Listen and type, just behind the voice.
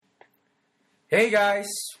Hey guys,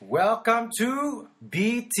 welcome to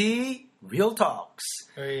BT Real Talks.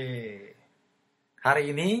 Wih.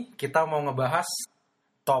 Hari ini kita mau ngebahas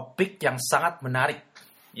topik yang sangat menarik.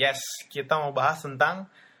 Yes, kita mau bahas tentang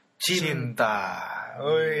cinta.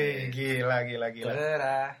 Wih, gila.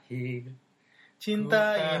 Terakhir.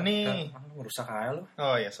 Cinta Bukan. ini. Merusak aja lo.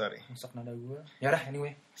 Oh ya, sorry. Merusak nada gue. Yaudah,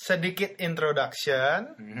 anyway. Sedikit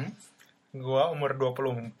introduction. Gua umur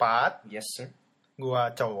 24. Yes, sir.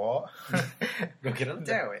 Gua cowok. Gue kira lu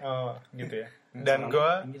cewek. Oh, gitu ya. Dan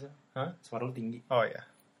gua Suara lu tinggi. Oh ya.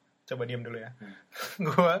 Coba diam dulu ya.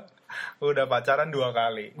 Gua udah pacaran 2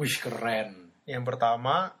 kali. Wih, keren. Yang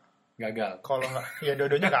pertama, Gagal. kalau nggak, ya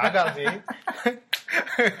dua-duanya gagal sih.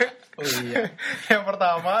 Oh iya. Yang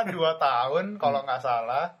pertama 2 tahun kalau nggak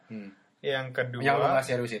salah. Yang kedua, Yang lu gak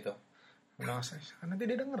serius itu? nanti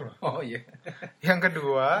dia denger loh. Oh iya. Yang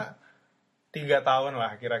kedua 3 tahun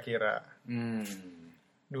lah kira-kira.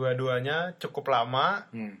 Dua-duanya cukup lama,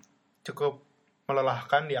 cukup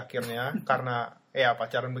melelahkan di akhirnya karena ya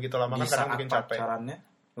pacaran begitu lama Di kan kadang saat bikin capek. pacarannya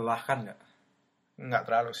melelahkan gak? Nggak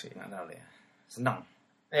terlalu sih. Nggak terlalu ya. Senang.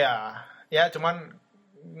 Ya cuman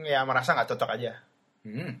ya merasa nggak cocok aja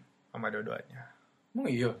sama dua-duanya. Oh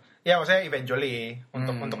iya. Ya maksudnya eventually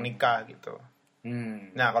untuk nikah gitu.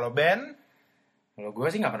 Nah kalau Ben, Kalau gue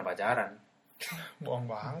sih gak pernah pacaran. bohong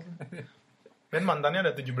banget. Ben mantannya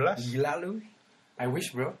ada 17. Gila lu. I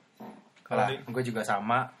wish bro. Kalau Kalau gue juga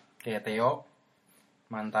sama kayak Theo.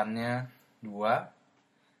 Mantannya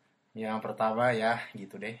 2. Yang pertama ya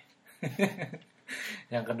gitu deh.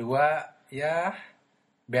 Yang kedua ya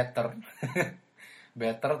better.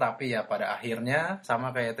 Better tapi ya pada akhirnya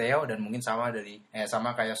sama kayak Theo dan mungkin sama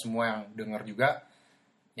kayak semua yang denger juga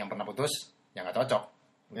yang pernah putus yang gak cocok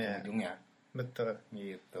ujung-ujungnya. Betul.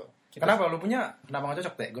 Gitu. Kenapa lu punya? Kenapa gak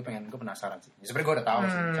cocok deh? Gue penasaran sih. Ya, sebenarnya gue udah tahu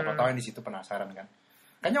sih. Siapa tahu yang di situ penasaran kan.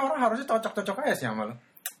 Kayaknya orang harusnya cocok-cocok aja sih sama lu.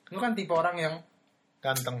 Lu kan tipe orang yang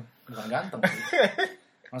Ganteng. bukan ganteng sih.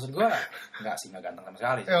 Maksud gue nggak ganteng sama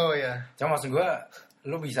sekali sih. Oh ya. Cuma maksud gue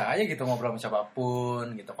lu bisa aja gitu ngobrol sama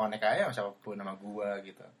siapapun gitu, connect aja sama siapapun sama gue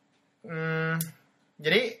gitu.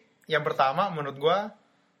 Jadi yang pertama menurut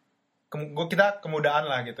kita kemudahan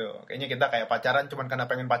lah gitu. Kayaknya kita kayak pacaran cuman karena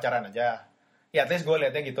pengen pacaran aja. Ya at least gue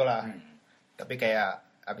liatnya gitulah. Tapi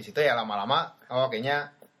kayak abis itu ya lama-lama,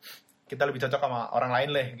 kayaknya kita lebih cocok sama orang lain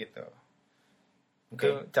lah gitu. Oke.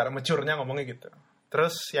 Itu cara mature-nya ngomongnya gitu.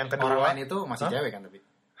 Terus yang kedua, Orang lain itu masih cewek kan tapi.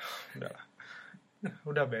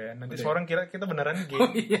 Udah Ben, nanti semua orang kira kita beneran gay. Oh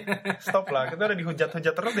iya. Stop lah, kita udah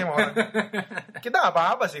dihujat-hujat terus sama orang. Kita gak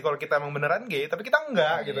apa-apa sih kalau kita emang beneran gay, tapi kita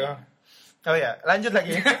enggak gitu. Oh ya, lanjut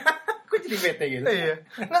lagi. Kok jadi bete gitu? Iya.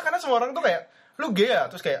 Enggak, karena semua orang tuh kayak, lu gay ya?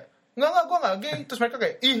 Terus kayak, enggak, gue gak gay. Terus mereka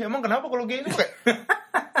kayak, ih emang kenapa kalau gay? Itu kayak,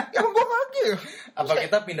 emang gue gak gay. Apa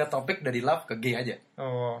kita pindah topik dari love ke gay aja?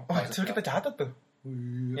 Oh itu kita catat tuh.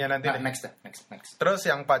 Ya nanti deh. Next. Terus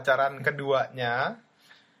yang pacaran keduanya,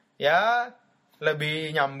 ya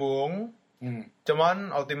lebih nyambung.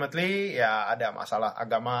 Cuman ultimately ya ada masalah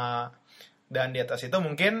agama. Dan di atas itu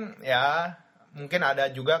mungkin ada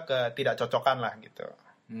juga ketidakcocokan lah gitu.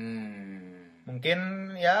 Mungkin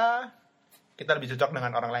ya kita lebih cocok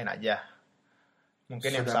dengan orang lain aja.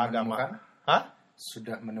 Mungkin yang seagama. Menemukan? Hah?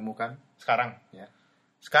 Sudah menemukan? Sekarang? Ya.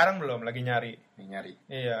 Sekarang belum, lagi nyari. Nyari.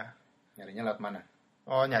 Iya. Nyarinya lewat mana?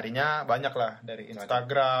 Oh, nyarinya banyak lah dari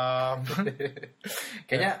Instagram.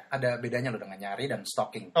 Kayaknya ada bedanya loh dengan nyari dan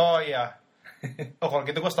stalking. Oh iya. Oh kalau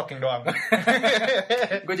gitu gue stalking doang.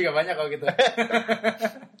 Gue juga banyak kalau gitu.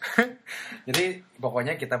 Jadi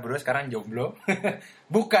pokoknya kita berdua sekarang jomblo.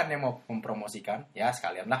 Bukan yang mau mempromosikan. Ya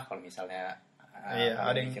sekalian lah kalau misalnya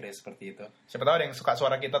ada yang mikirnya seperti itu. Siapa tahu ada yang suka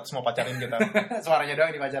suara kita terus mau pacarin kita. Suaranya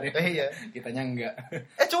doang dipacarin. Iya. Kitanya enggak.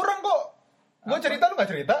 Curang kok. Gue cerita lu gak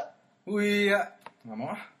cerita? Wih ya. Gak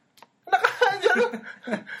mau ah. Enak aja lu.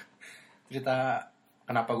 Cerita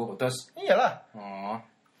kenapa gue putus? Iyalah. Oh.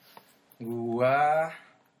 Gua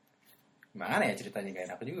gimana ya ceritanya, gak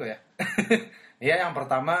enak juga ya. Iya, yang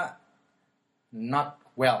pertama not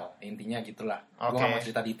well, intinya gitulah. Gua gak mau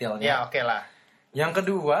cerita detailnya. Ya oke lah. Yang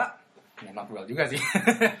kedua ya not well juga sih.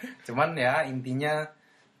 Cuman ya intinya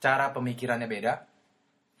cara pemikirannya beda.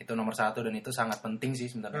 Itu nomor 1 dan itu sangat penting sih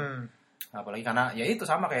sebenarnya. Apalagi karena ya itu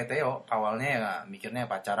sama kayak Theo, awalnya ya mikirnya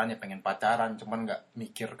pacaran, ya pengen pacaran, cuman gak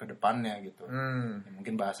mikir ke depannya gitu. Ya,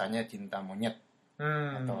 mungkin bahasanya cinta monyet.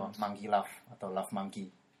 Atau monkey love atau love monkey.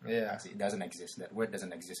 Yeah. It doesn't exist. That word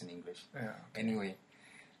doesn't exist in English. Yeah. Anyway,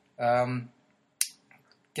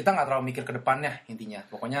 kita nggak terlalu mikir ke depannya intinya.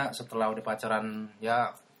 Pokoknya setelah udah pacaran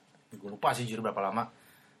ya, gue lupa sih jujur berapa lama.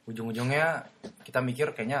 Ujung-ujungnya kita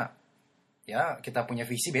mikir kayaknya ya kita punya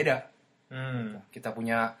visi beda. Kita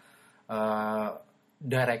punya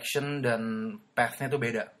direction dan path-nya tuh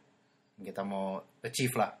beda. Kita mau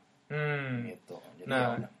achieve lah. Gitu. Jadi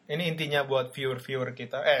nah, ini intinya buat viewer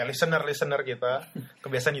kita, listener kita,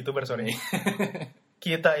 kebiasaan YouTuber sorry.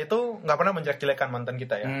 Kita itu nggak pernah menjelek-jelekan mantan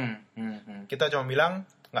kita ya. Kita cuma bilang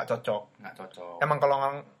nggak cocok. Emang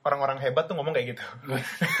kalau orang-orang hebat tuh ngomong kayak gitu.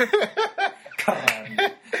 Keren.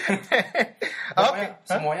 Pokoknya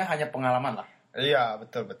semuanya hanya pengalaman lah. Iya,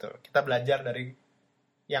 betul. Kita belajar dari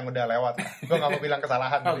yang udah lewat. Gue gak mau bilang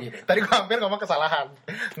kesalahan. Gitu. Tadi gue hampir ngomong kesalahan.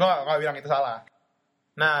 Gue gak bilang itu salah.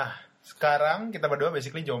 Nah, sekarang kita berdua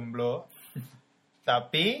basically jomblo.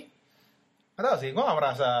 Tapi, gak tau sih, gue gak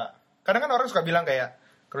merasa... Kadang kan orang suka bilang kayak,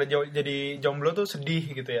 kalau jadi jomblo tuh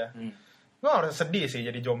sedih gitu ya. Gue gak merasa sedih sih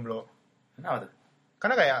jadi jomblo. Kenapa tuh?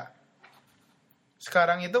 Karena kayak,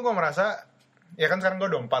 sekarang itu gue merasa, ya kan sekarang gue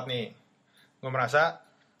 24 nih. Gue merasa,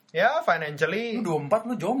 ya financially... Lu 24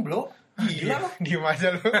 lu jomblo? Gila lu, diem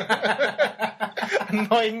aja lu.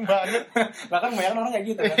 Annoying banget. Bahkan banyak orang kayak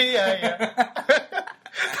gitu kan. Iya.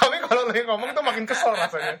 Tapi kalau lu yang ngomong tuh makin kesel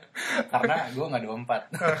rasanya. Karena gue gak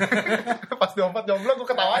 24. Pas 24 jomblo gue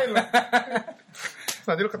ketawain lu.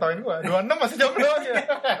 Nanti lu ketawain gue 26 masih jomblo aja.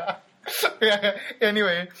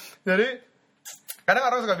 Anyway, jadi kadang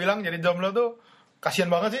orang suka bilang jadi jomblo tuh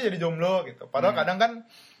kasian banget sih jadi jomblo gitu. Padahal kadang kan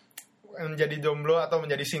menjadi jomblo atau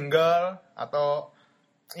menjadi single atau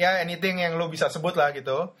ya anything yang lo bisa sebut lah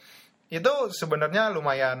gitu, itu sebenarnya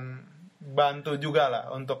lumayan bantu juga lah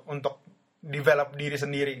untuk develop diri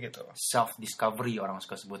sendiri gitu. Self discovery orang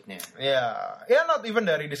suka sebutnya. Ya not even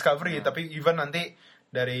dari discovery, tapi even nanti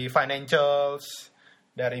dari financials,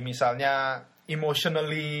 dari misalnya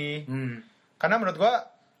emotionally. Karena menurut gua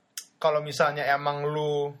kalau misalnya emang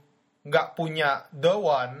lu nggak punya the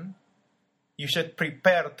one, you should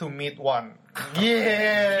prepare to meet one.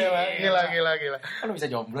 Gila. Kok lu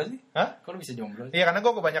bisa jomblo sih? Hah? Kok lu bisa jomblo sih? Iya, karena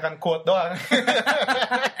gue kebanyakan quote doang.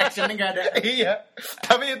 Actionnya gak ada. Iya,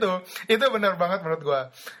 tapi itu benar banget menurut gue.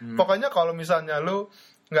 Pokoknya kalau misalnya lu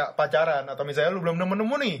nggak pacaran atau misalnya lu belum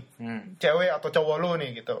nemu nih cewek atau cowok lu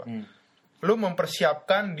nih gitu, lu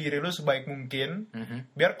mempersiapkan diri lu sebaik mungkin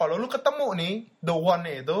biar kalau lu ketemu nih the one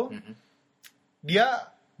itu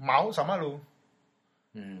dia mau sama lu.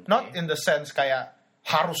 Not in the sense kayak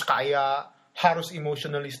harus kaya, harus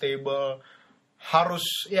emotionally stable, harus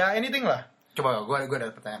ya anything lah. Coba gue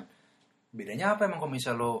ada pertanyaan. Bedanya apa emang kalau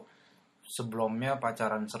misalnya lo sebelumnya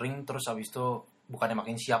pacaran sering terus habis itu bukannya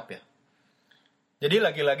makin siap ya? Jadi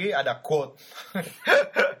lagi-lagi ada quote.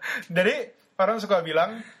 Jadi orang suka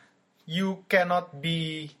bilang you cannot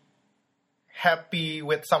be happy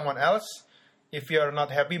with someone else if you're not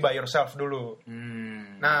happy by yourself dulu.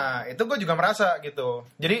 Nah, itu gue juga merasa gitu.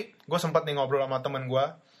 Jadi, gue sempat nih ngobrol sama temen gue.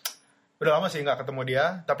 Udah lama sih gak ketemu dia.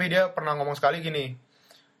 Tapi dia pernah ngomong sekali gini.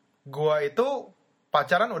 Gue itu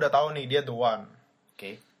pacaran udah tahu nih dia the one.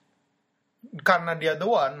 Oke. Karena dia the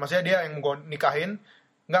one, maksudnya dia yang gue nikahin,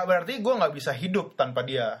 gak berarti gue gak bisa hidup tanpa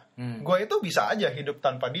dia. Gue itu bisa aja hidup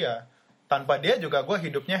tanpa dia. Tanpa dia juga gue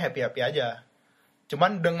hidupnya happy-happy aja.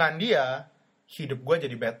 Cuman dengan dia, hidup gue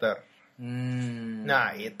jadi better.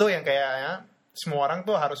 Nah, itu yang kayaknya semua orang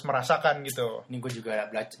tuh harus merasakan gitu. Ini gue juga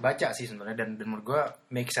baca sih sebenarnya dan menurut gue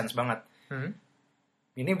make sense banget.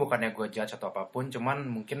 Ini bukannya gue judge atau apapun, cuman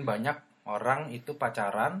mungkin banyak orang itu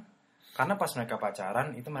pacaran karena pas mereka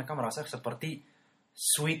pacaran itu mereka merasa seperti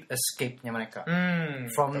sweet escape-nya mereka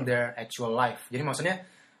from their actual life. Jadi maksudnya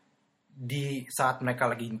di saat mereka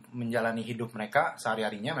lagi menjalani hidup mereka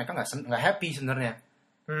sehari-harinya mereka nggak happy sebenarnya.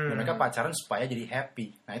 Dan mereka pacaran supaya jadi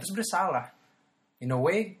happy. Nah itu sebenarnya salah. In a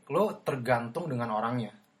way, lo tergantung dengan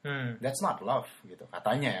orangnya. That's not love, gitu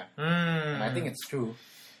katanya ya. And I think it's true.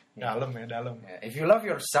 Dalam. If you love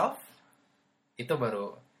yourself, itu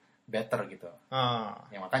baru better gitu.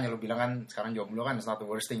 Ya makanya lo bilang kan sekarang jomblo kan it's not the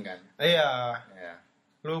worst thing kan. Iya.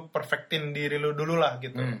 Lo perfectin diri lo dulu lah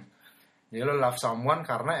gitu. Jadi lo love someone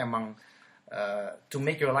karena emang to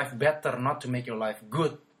make your life better, not to make your life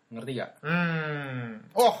good. Ngerti gak?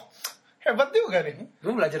 Oh, hebat juga nih.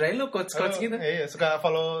 Gue belajar dari lu quotes gitu. Iya, suka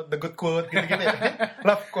follow the good quote gitu-gitu ya.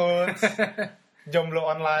 Love quotes,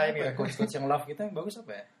 jomblo online gitu. Quotes yang love kita yang bagus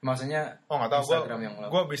apa ya? Maksudnya nggak tahu. Instagram yang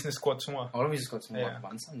love. Gue business quote semua. Oh, lu business quote semua. Iya.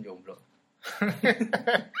 Pantesan jomblo.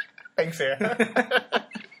 Thanks ya.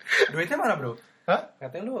 Duitnya mana bro? Hah?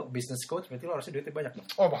 Katanya lu business coach, berarti lu harusnya duitnya banyak dong.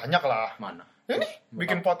 Oh banyak lah. Mana? Ini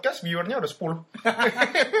bikin podcast viewernya udah 10.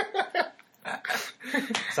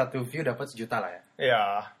 Satu view dapat 1 juta lah ya? Ya,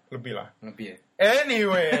 lebih lah. Lebih ya?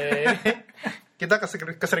 Anyway, kita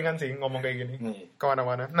keseringan sih ngomong kayak gini.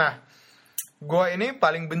 Kemana-mana. Nah, gue ini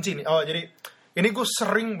paling benci nih. Oh, jadi ini gue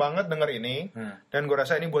sering banget denger ini. Dan gue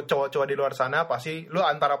rasa ini buat cowok-cowok di luar sana, pasti lu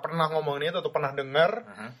antara pernah ngomong ini atau pernah denger.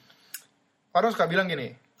 orang suka bilang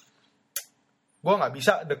gini, gue nggak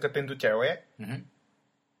bisa deketin tuh cewek,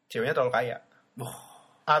 ceweknya terlalu kaya.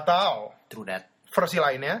 Atau True that. versi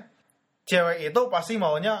lainnya, cewek itu pasti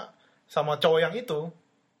maunya sama cowok yang itu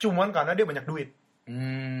cuman karena dia banyak duit.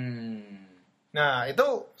 Nah, itu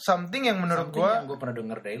something yang menurut gue yang gue pernah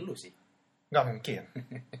denger dari lu sih. Nggak mungkin.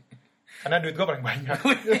 Karena duit gue paling banyak.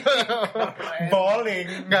 Bowling.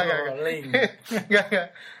 Nggak.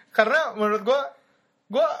 Karena menurut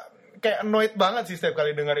gue kayak annoyed banget sih setiap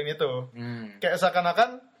kali dengerin itu. Kayak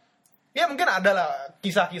seakan-akan, ya mungkin ada lah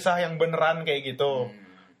kisah-kisah yang beneran kayak gitu.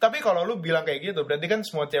 Tapi kalau lu bilang kayak gitu, berarti kan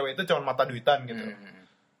semua cewek itu cuma mata duitan gitu.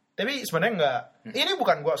 Tapi sebenarnya enggak. Ini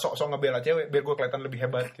bukan gue sok-sok ngebela cewek biar gue kelihatan lebih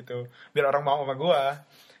hebat gitu. Biar orang mau sama gue.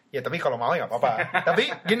 Ya tapi kalau mau ya nggak apa-apa. Tapi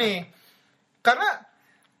gini, karena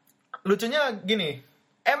lucunya gini,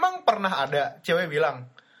 emang pernah ada cewek bilang,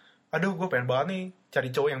 aduh gue pengen banget nih cari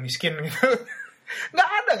cowok yang miskin gitu. Nggak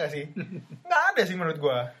ada nggak sih? Nggak ada sih menurut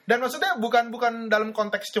gue. Dan maksudnya bukan dalam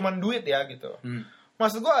konteks cuman duit ya gitu.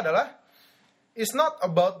 Maksud gue adalah, it's not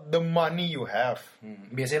about the money you have.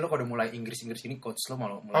 Biasanya lo kalau udah mulai Inggris ini coach lo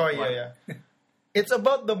mulai Oh iya. It's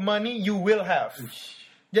about the money you will have.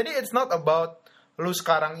 Jadi it's not about lu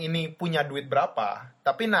sekarang ini punya duit berapa,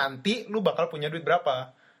 tapi nanti lu bakal punya duit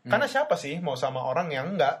berapa. Karena siapa sih mau sama orang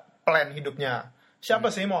yang nggak plan hidupnya?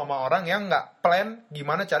 Siapa sih mau sama orang yang nggak plan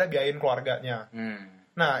gimana cara biayain keluarganya?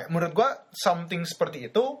 Nah, menurut gua something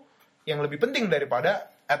seperti itu yang lebih penting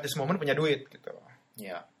daripada at this moment punya duit gitu.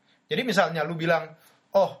 Iya. Jadi misalnya lu bilang,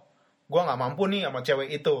 oh, gue nggak mampu nih sama cewek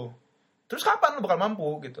itu. Terus kapan lu bakal mampu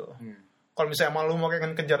gitu? Kalau misalnya emang lu mau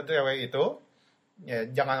kayak kejar cewek itu, ya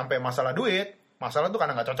jangan sampai masalah duit. Masalah tuh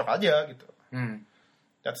karena nggak cocok aja gitu.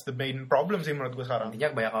 That's the main problem sih menurut gue sekarang.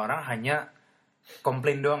 Intinya banyak orang hanya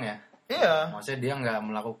komplain doang ya. Iya. Maksudnya dia nggak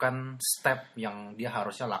melakukan step yang dia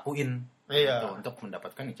harusnya lakuin gitu, untuk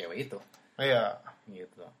mendapatkan cewek itu. Iya.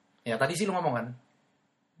 Gitu. Ya tadi sih lu ngomong kan,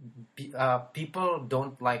 people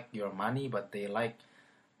don't like your money but they like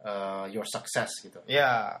your success gitu.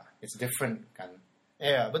 Iya. It's different kan.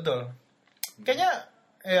 Iya, betul. Kayaknya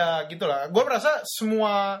ya gitulah. Gue merasa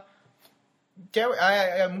semua cewek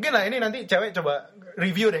ya mungkin lah ini nanti cewek coba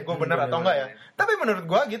review deh gue bener atau enggak ya. Tapi menurut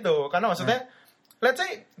gue gitu. Karena maksudnya let's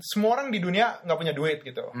say semua orang di dunia nggak punya duit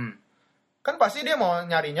gitu. Kan pasti dia mau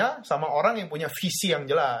nyarinya sama orang yang punya visi yang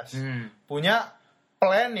jelas. Punya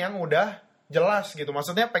plan yang udah jelas gitu.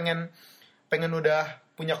 Maksudnya pengen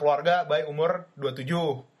udah punya keluarga by umur 27.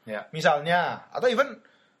 Ya. Misalnya. Atau even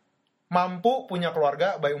mampu punya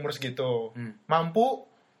keluarga by umur segitu. Mampu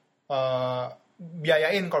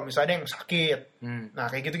biayain kalau misalnya yang sakit. Nah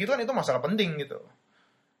kayak gitu-gitu kan itu masalah penting gitu.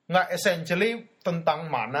 Nggak essentially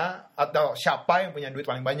tentang mana atau siapa yang punya duit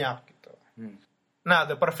paling banyak gitu. Nah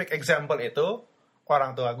the perfect example itu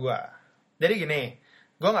orang tua gue. Jadi gini,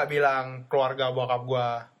 gue nggak bilang keluarga bokap gue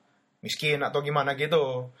miskin atau gimana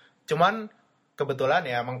gitu. Cuman kebetulan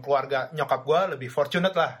ya emang keluarga nyokap gue lebih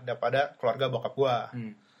fortunate lah daripada keluarga bokap gue.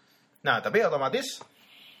 Nah tapi otomatis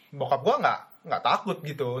bokap gue nggak takut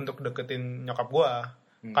gitu untuk deketin nyokap gue.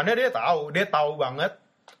 Karena dia tahu banget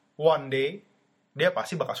one day dia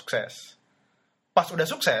pasti bakal sukses. Pas udah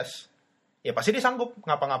sukses, ya pasti dia sanggup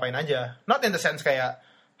ngapa-ngapain aja. Not in the sense kayak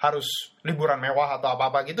harus liburan mewah atau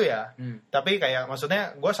apa-apa gitu ya. Tapi kayak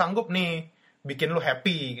maksudnya gue sanggup nih bikin lu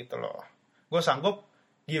happy gitu loh. Gue sanggup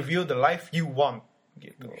give you the life you want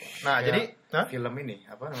gitu. Nah jadi film ini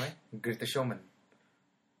apa namanya, Greatest Showman.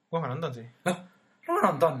 Gue nggak nonton sih. Lu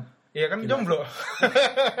nonton? Iya kan jomblo.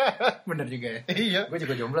 Bener juga ya. Iya. Gue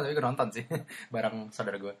juga jomblo tapi gue nonton sih bareng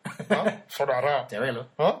saudara gue. Oh, saudara. Cewek lo.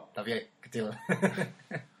 Oh? Tapi kecil.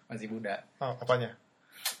 Masih muda. Oh, apanya?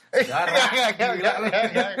 Gila lu.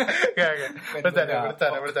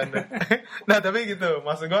 Bercanda. Nah tapi gitu,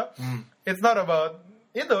 maksud gue, it's not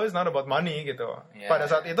about money gitu. Yeah. Pada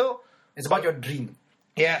saat itu, it's about your dream.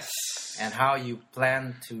 Yes. And how you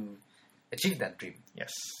plan to achieve that dream.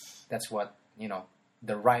 Yes. That's what,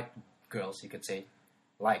 the right girls, you could say,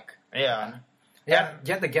 like. Iya. Ya,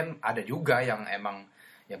 yet again, ada juga yang emang,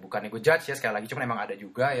 ya bukannya gue judge ya sekali lagi, cuma emang ada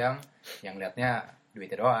juga yang liatnya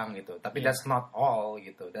duitnya doang gitu. Tapi that's not all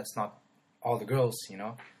gitu. That's not all the girls,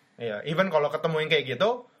 Iya, even kalau ketemu yang kayak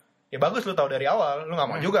gitu, ya bagus lu tahu dari awal, lu nggak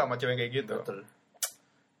mau juga sama cewek kayak gitu. Betul.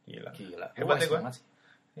 Gila. Hebat ya gue.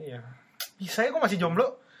 Iya. Bisa ya gue masih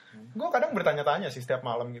jomblo. Gue kadang bertanya-tanya sih setiap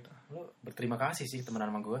malam gitu. Lu berterima kasih sih temenan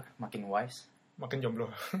sama gue, makin wise. Makin jomblo.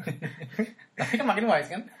 Tapi kan makin wise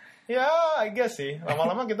kan? Ya, I guess sih.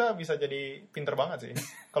 Lama-lama kita bisa jadi pinter banget sih.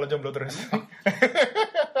 Kalau jomblo terus.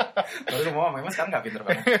 Kalau lu mau memang sekarang gak pinter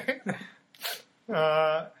banget.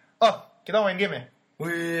 Kita main game ya?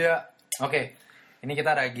 Iya. Oke. Ini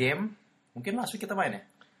kita ada game. Mungkin last week kita main ya?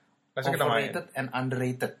 Langsung kita main. Overrated and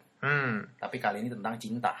underrated. Tapi kali ini tentang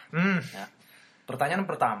cinta. Ya. Pertanyaan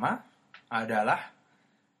pertama adalah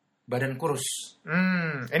badan kurus.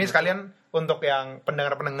 Ini sekalian untuk yang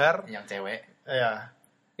pendengar-pendengar yang cewek. Ya.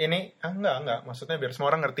 Ini enggak, maksudnya biar semua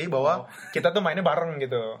orang ngerti bahwa kita tuh mainnya bareng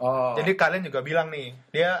gitu. Jadi kalian juga bilang nih,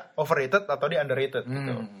 dia overrated atau dia underrated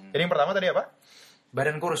gitu. Jadi yang pertama tadi apa?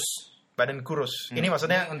 Badan kurus. Badan kurus. Ini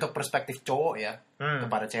maksudnya ini untuk perspektif cowok ya,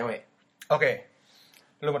 kepada cewek. Oke.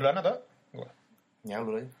 Lu berdua atau gua? Ya,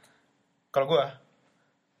 lu aja. Kalau gua,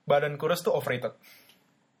 badan kurus tuh overrated.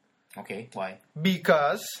 Oke, why?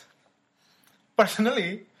 Because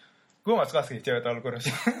personally, gua gak suka sih cewek terlalu kurus.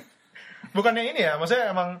 Bukannya ini ya,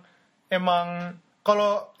 maksudnya emang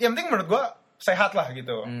kalau yang penting menurut gue sehat lah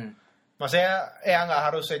gitu. Maksudnya ya nggak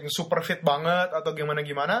harus yang super fit banget atau gimana.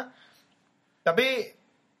 Tapi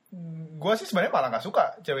gue sih sebenarnya malah nggak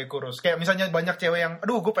suka cewek kurus. Kayak misalnya banyak cewek yang,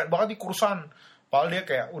 aduh gue pengen banget di kurusan. Padahal dia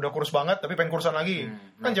kayak udah kurus banget tapi pengen kurusan lagi.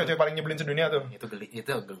 Kan cewek-cewek paling nyebelin sedunia tuh. Itu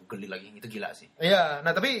geli lagi, itu gila sih. Iya,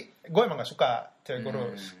 nah tapi gue emang nggak suka cewek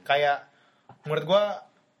kurus. Kayak menurut gue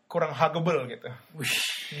kurang huggable gitu.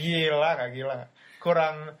 Gila.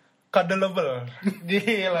 Kurang cuddleable.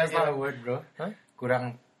 Gila. Salah word, bro. Hah?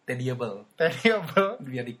 Kurang tediable.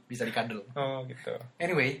 Biar bisa dikadel. Oh, gitu.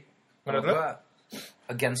 Anyway, menurut gua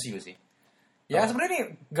against you sih. Ya sebenarnya nih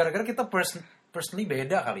gara-gara kita personally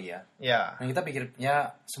beda kali ya. Ya. Nah, kita pikir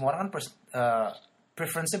ya semua orang kan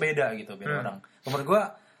preference-nya beda gitu, beda orang. Menurut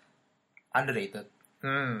gua underrated.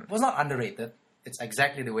 Was not underrated. It's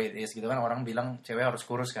exactly the way it is gitu kan, orang bilang cewek harus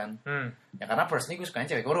kurus kan. Ya karena personally gue sukanya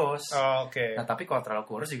cewek kurus. Oke. Nah tapi kalau terlalu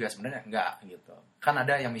kurus juga sebenarnya enggak gitu. Kan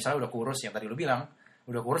ada yang misalnya udah kurus, yang tadi lu bilang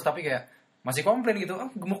udah kurus tapi kayak masih komplain gitu,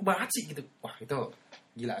 gemuk banget sih gitu. Wah itu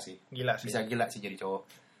gila sih. Bisa gila sih jadi cowok.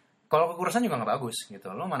 Kalau kekurusan juga nggak bagus gitu.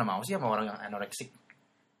 Lo mana mau sih sama orang yang anoreksik?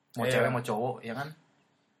 Mau cewek mau cowok ya kan.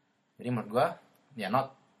 Jadi menurut gue ya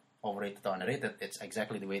not overrated atau underrated, it's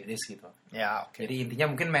exactly the way it is gitu. Ya, oke. Jadi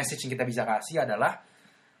intinya mungkin message yang kita bisa kasih adalah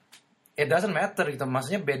it doesn't matter gitu.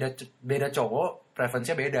 Maksudnya beda cowok,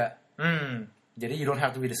 preference-nya beda. Jadi you don't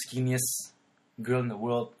have to be the skinniest girl in the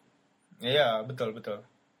world. Iya, betul.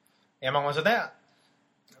 Ya, emang maksudnya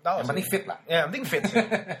tahu. Yang penting fit lah. Ya, yang penting fit sih.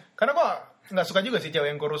 Karena gua nggak suka juga sih cewek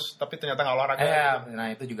yang kurus tapi ternyata nggak olahraga. Gitu.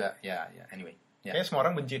 Nah itu juga ya anyway. Ya. Kayaknya semua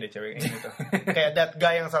orang benci deh cewek kayak gitu. Kayak that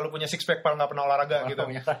guy yang selalu punya six pack padahal nggak pernah olahraga gitu.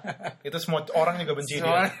 Itu semua orang juga benci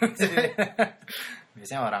dia.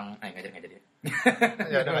 Biasanya orang, nggak jadi.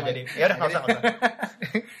 Ya udah nggak jadi. Ya udah nggak usah.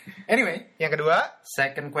 Anyway, yang kedua,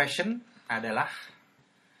 second question adalah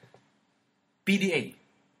PDA.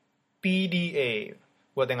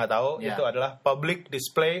 Buat yang nggak tahu, itu adalah public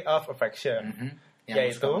display of affection.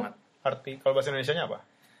 Yaitu arti kalau bahasa Indonesianya apa?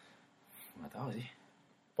 Nggak tahu sih.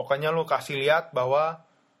 Pokoknya lu kasih lihat bahwa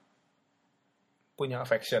punya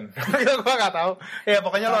affection. Itu gua nggak tahu. Ya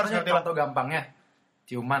pokoknya lu harus ngerti lah. Atau gampangnya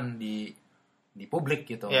ciuman di publik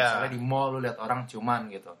gitu. Misalnya di mall lu lihat orang ciuman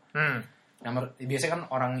gitu. Biasanya kan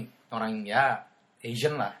orang ya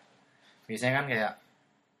Asian lah. Biasanya kan kayak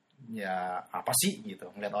ya apa sih gitu.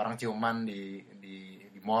 Ngeliat orang ciuman di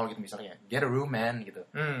mall gitu misalnya. Get a room man gitu.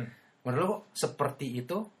 Menurut lu seperti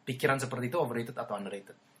itu, pikiran seperti itu overrated atau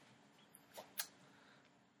underrated?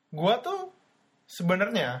 Gue tuh suka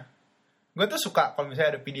kalau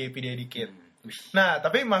misalnya ada PDA dikit. Nah,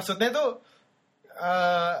 tapi maksudnya tuh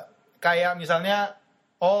kayak misalnya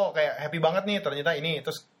kayak happy banget nih ternyata ini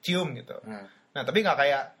terus cium gitu. Nah, tapi nggak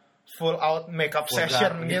kayak full out makeup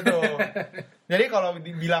session gitu. Jadi kalau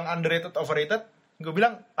dibilang underrated overrated, gue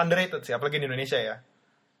bilang underrated sih, apalagi di Indonesia ya.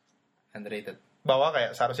 Underrated. Bahwa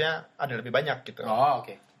kayak seharusnya ada lebih banyak gitu. Oh,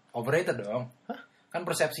 oke. Overrated dong. Kan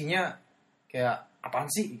persepsinya kayak apaan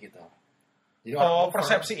sih gitu. Jadi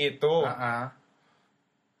persepsi itu.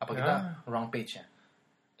 Apa kita wrong page ya?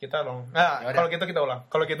 Kita dong. Nah, kalau gitu kita ulang.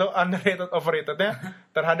 Kalau gitu underrated overratednya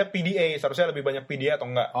terhadap PDA seharusnya lebih banyak PDA atau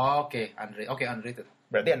enggak? Oh, oke, underrated.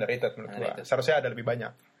 Berarti underrated menurut gua. Seharusnya ada lebih banyak.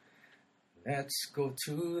 Let's go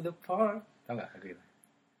to the park. Tahu enggak gitu?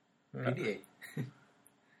 PDA.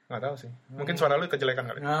 Nggak tahu sih. Mungkin suara lu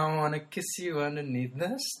kejelekan kali. I wanna kiss you underneath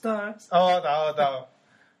the stars. Oh, tahu.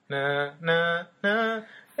 Nah,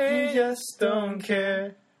 I just don't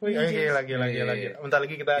care. Lagi. Bentar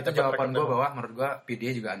lagi kita. Itu jawaban gue bahwa menurut gue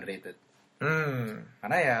PDA juga underrated.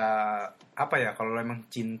 Karena ya apa ya, kalau emang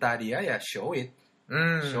cinta dia ya show it.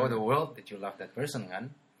 Show the world that you love that person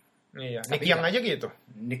kan. Iya. Nick Young aja gitu.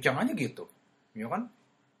 Iya kan?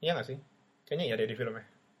 Iya nggak sih? Kayaknya iya deh di filmnya.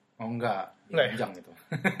 Oh enggak ya? Gitu.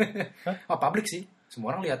 Public sih.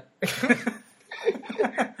 Semua orang lihat.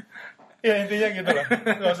 Ya intinya gitu lah.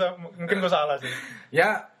 Mungkin gue salah sih.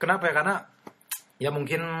 Ya kenapa ya, karena ya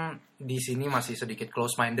mungkin di sini masih sedikit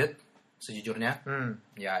close minded sejujurnya.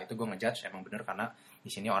 Ya itu gue ngejudge emang bener karena di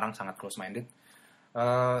sini orang sangat close minded.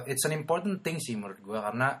 It's an important thing sih menurut gue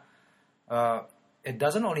karena it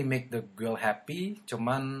doesn't only make the girl happy,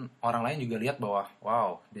 cuman orang lain juga lihat bahwa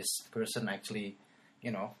wow, this person actually,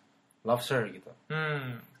 you know, loves her gitu.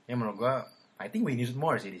 Ya menurut gue, I think we need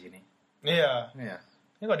more sih di sini. Iya. Iya.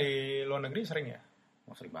 Ini kalau di luar negeri sering ya?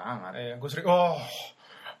 Oh, sering banget. Iya, gue sering.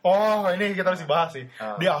 Oh, ini kita harus dibahas sih.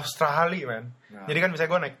 Di Australia, man. Jadi kan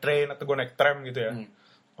misalnya gue naik train atau gue naik tram gitu ya.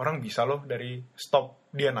 Orang bisa loh dari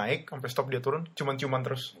stop dia naik sampai stop dia turun, cuman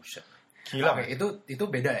terus. Buset. Gila. Oke, itu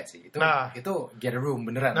beda ya sih. Itu get a room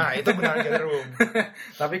beneran. Nah, itu benar get a room.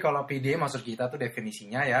 Tapi kalau PDA maksud kita tuh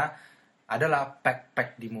definisinya ya adalah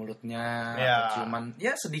pack di mulutnya, cuman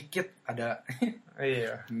ya sedikit ada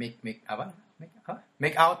iya.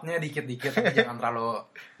 make outnya dikit-dikit, tapi jangan terlalu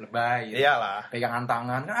lebay. Gitu. Iyalah. Pegangan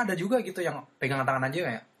tangan kan ada juga gitu yang pegangan tangan aja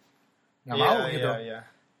kayak nggak mau gitu. Iya.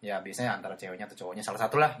 Ya biasanya antara ceweknya atau cowoknya salah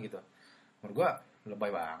satu lah gitu. Menurut gua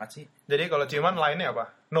lebay banget sih. Jadi kalau ciuman lainnya apa?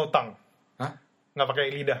 No tongue. Hah? Nggak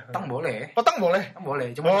pakai lidah. Tang boleh. Oh, tang boleh. Tang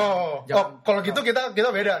boleh. Cuma kalau gitu kita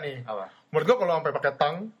beda nih. Apa? Menurut gua kalau sampai pakai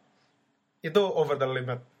tang itu over the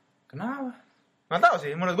limit. Kenapa? Nggak tahu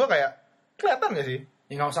sih. Menurut gua kayak kelihatan nggak sih?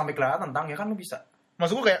 Ya nggak usah sampai kelihatan tang ya kan lu bisa.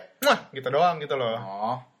 Maksud gua kayak gitu doang gitu loh.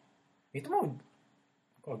 Oh. Itu mau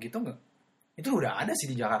kalau gitu enggak? Itu udah ada sih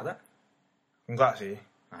di Jakarta. Enggak sih.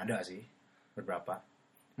 Ada sih beberapa.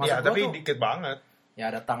 Iya, tapi dikit banget. Ya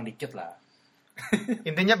ada tang dikit lah.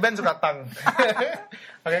 Intinya Ben suka tang.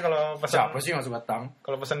 Oke, kalau pesan siapa sih nggak suka tang?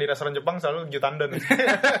 Kalau pesan di restoran Jepang selalu jutanden.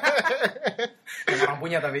 Yang orang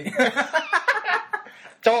punya tapi.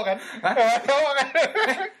 Cowok kan? Cowok kan?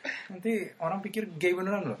 Nanti orang pikir gay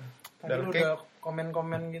beneran loh. Tadi lu udah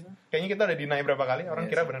komen-komen gitu. Kayaknya kita udah deny berapa kali, orang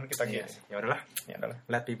kira beneran kita gay. Ya udahlah.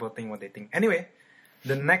 Let people think what they think. Anyway,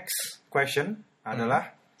 the next question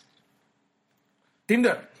adalah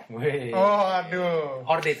Tinder. Wey. Oh, aduh.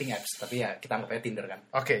 Or dating apps, tapi ya kita anggap aja Tinder kan.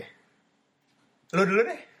 Oke. Lu dulu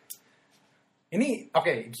deh. Ini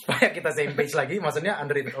oke, supaya kita same page lagi, maksudnya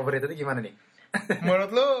underrated, overrated itu gimana nih?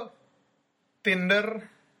 Menurut lu Tinder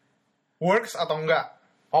works atau enggak?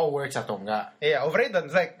 Oh, works atau enggak? Iya, overrated.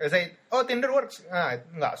 Say, oh Tinder works. Nah,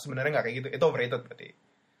 enggak, sebenarnya enggak kayak gitu. Itu overrated berarti.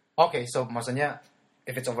 Oke, so maksudnya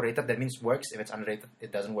if it's overrated that means works, if it's underrated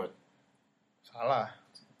it doesn't work. Salah.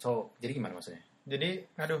 So, jadi gimana maksudnya? Jadi,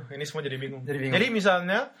 aduh, ini semua jadi bingung. Jadi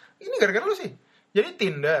misalnya, ini gara-gara lu sih. Jadi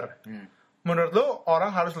Tinder, menurut lu orang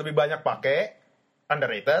harus lebih banyak pakai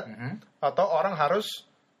underrated, atau orang harus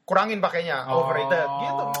kurangin pakainya overrated,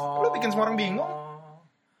 gitu. Lu bikin semua orang bingung.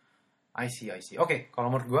 I see. Oke, kalau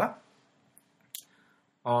menurut gua,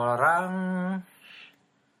 orang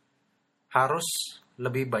harus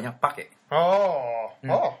lebih banyak pakai.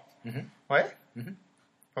 Why?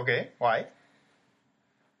 Oke, why?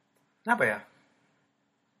 Kenapa ya?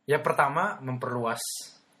 Ya pertama memperluas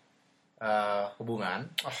hubungan.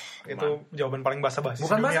 Itu jawaban paling basa-basi.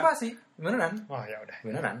 Bukan basa-basi, beneran. Oh ya udah.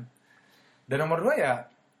 Beneran. Dan nomor 2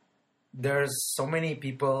 ya, there's so many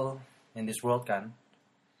people in this world kan.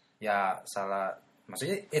 Ya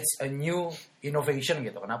maksudnya it's a new innovation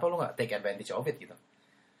gitu. Kenapa lu nggak take advantage of it gitu?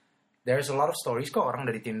 There's a lot of stories kok orang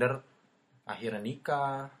dari Tinder akhirnya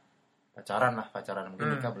nikah, pacaran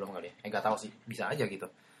mungkin nikah belum kali. Nggak tahu sih, bisa aja gitu.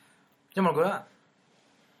 Cuma gue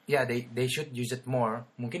ya they should use it more.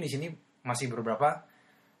 Mungkin di sini masih beberapa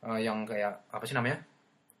yang kayak apa sih namanya,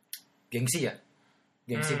 gengsi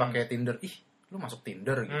pakai Tinder. Ih, lu masuk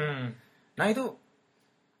Tinder gitu. Nah itu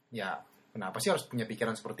ya kenapa sih harus punya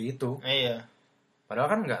pikiran seperti itu? Iya. Padahal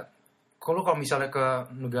kan enggak. Kalau misalnya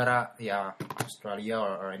ke negara ya Australia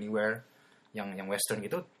or anywhere yang western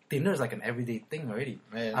gitu, Tinder is like an everyday thing already.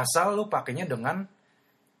 Iya. Asal lu pakainya dengan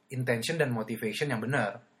intention dan motivation yang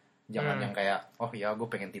benar. Jangan yang kayak, oh ya gue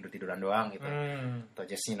pengen tidur-tiduran doang gitu. Atau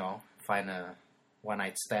just, find a one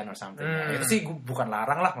night stand or something. Nah, itu sih gue bukan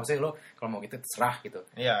larang lah. Maksudnya lo kalau mau gitu terserah gitu.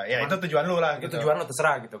 Iya, itu tujuan lo lah. Itu tujuan lo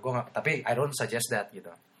terserah gitu. Tapi I don't suggest that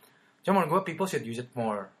gitu. Cuma gue people should use it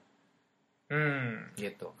more.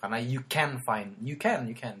 Gitu. Karena you can.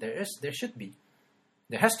 There should be.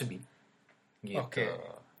 There has to be. Gitu. Oke.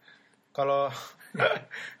 Kalau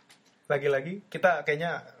lagi-lagi kita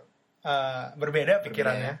kayaknya berbeda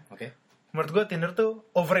pikirannya. Okay. Menurut gue Tinder tuh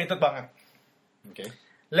overrated banget. Okay.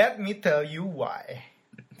 Let me tell you why.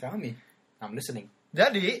 Tell me. I'm listening.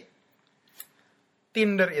 Jadi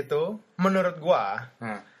Tinder itu menurut gue,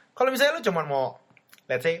 kalau misalnya lu cuma mau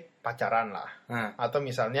let's say pacaran lah, atau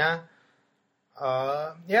misalnya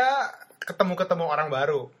ya ketemu orang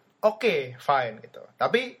baru, oke, fine gitu.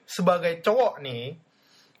 Tapi sebagai cowok nih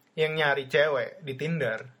yang nyari cewek di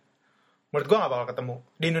Tinder, menurut gue nggak bakal ketemu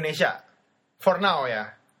di Indonesia for now ya.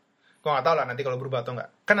 Gue nggak tahu lah nanti kalau berubah atau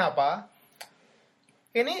nggak. Kenapa?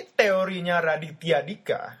 Ini teorinya Raditya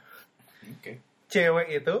Dika. Okay.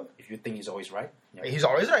 Cewek itu, If you think he's always right. Yeah. he's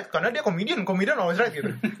always right karena dia comedian always right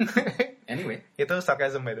gitu. Anyway. Itu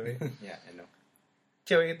sarcasm by the way. Yeah, I know.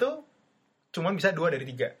 Cewek itu cuma bisa 2 dari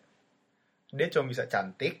 3. Dia cuma bisa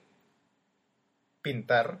cantik,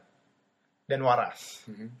 pintar, dan waras.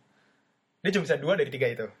 Dia cuma bisa 2 dari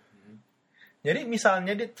 3 itu. Jadi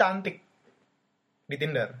misalnya dia cantik di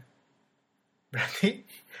Tinder, berarti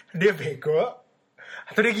dia bego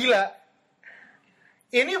atau dia gila.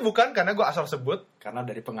 Ini bukan karena gue asal sebut, Karena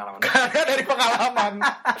dari pengalaman. karena dari pengalaman.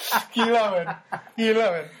 Gila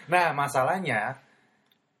men. Nah, masalahnya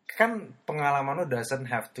kan pengalaman lo doesn't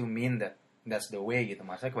have to mean that's the way gitu.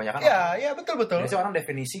 Maksudnya kebanyakan Ya betul. biasanya orang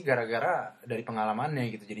definisi gara-gara dari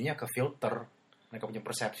pengalamannya gitu. Jadinya ke filter. Mereka punya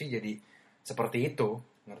persepsi jadi seperti itu.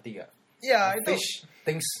 Ngerti gak? Ya The itu. fish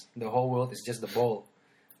thinks the whole world is just the bowl.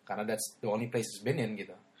 Karena that's the only place it's been in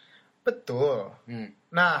gitu. Betul.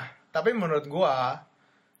 Nah, tapi menurut gue,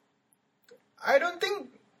 I don't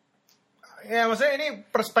think, ya maksudnya ini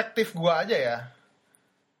perspektif gue aja ya.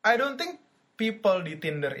 I don't think people di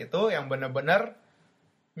Tinder itu yang benar-benar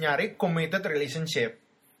nyari committed relationship.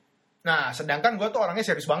 Nah, sedangkan gue tuh orangnya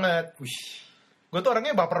serius banget. Gue tuh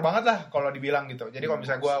orangnya baper banget lah kalau dibilang gitu. Jadi kalau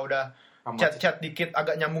misalnya gue udah chat dikit,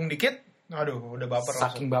 agak nyambung dikit, aduh udah baper.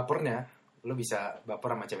 Saking bapernya, lo bisa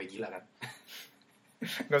baper sama cewek gila kan?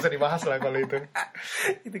 Gak usah dibahas lah kalau itu.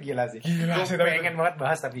 Itu gila sih. Gila Gue sih, pengen banget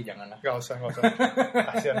bahas tapi jangan lah. Gak usah.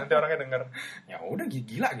 Kasian nanti orangnya denger. Ya udah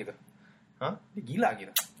gila gitu. Hah? Dia gila gitu.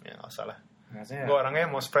 Ya gak usah lah. Maksudnya Gue orangnya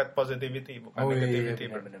mau spread positivity, bukan negativity.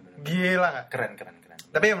 bener. Gila gak? Keren.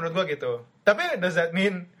 Tapi ya menurut gue gitu. Tapi does that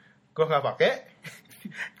mean gue gak pakai?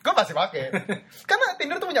 Gue pasti pakai. Karena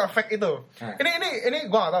Tinder tuh punya efek itu. Ini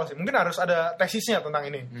gue gak tahu sih. Mungkin harus ada tesisnya tentang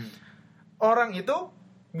ini. Orang itu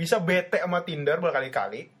bisa bete sama Tinder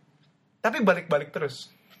berkali-kali, tapi balik-balik terus.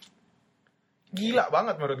 Gila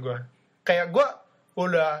banget menurut gue. Kayak gue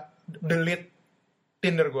udah delete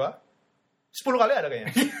Tinder gue 10 kali ada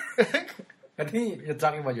kayaknya. Berarti you're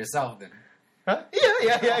talking about yourself then. Hah?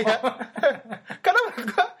 Iya. Karena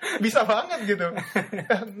menurut gue bisa banget gitu.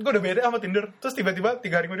 Gue udah bete sama Tinder, terus tiba-tiba 3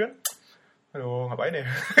 hari kemudian, aduh ngapain ya?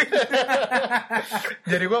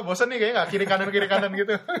 Jadi gue bosan nih kayaknya kiri kanan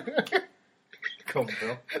gitu.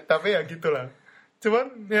 Goblok. Tapi ya gitulah.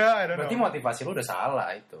 Cuman ya I don't know. Berarti motivasi lu udah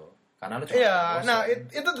salah itu. Karena lu cuma Iya, bosan. nah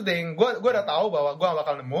itu the thing. Gue udah tahu bahwa gue gak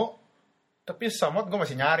bakal nemu, tapi somewhat gue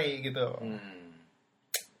masih nyari gitu.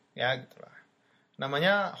 Ya gitulah.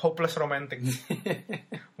 Namanya hopeless romantic.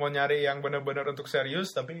 Mau nyari yang benar-benar untuk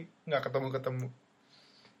serius, tapi nggak ketemu.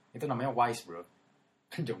 Itu namanya wise bro.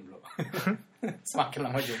 Jomblo. Semakin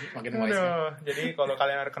lama jomblo, semakin wise. Jadi kalau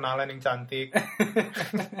kalian ada kenalan yang cantik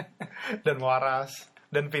dan waras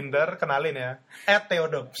dan pinter, kenalin ya.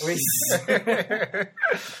 @Theodops. Wis.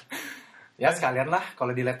 Ya sekalian lah,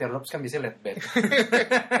 kalau di Theodops kan bisa lihat bed.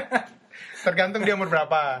 Tergantung dia umur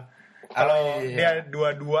berapa. Kalau dia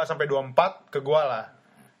 22 sampai 24 ke gua lah.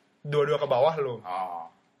 22 ke bawah lu.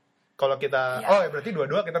 Oh. Kalau kita berarti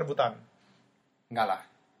 22 kita rebutan. Enggak lah.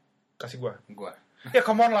 Kasih gua. Gua. Ya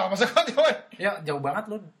come on lah, masa kau coba. Ya jauh banget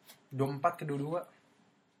lu. 24 ke 22.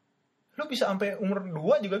 Lu bisa sampai umur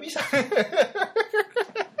 2 juga bisa.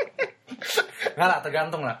 Enggak lah,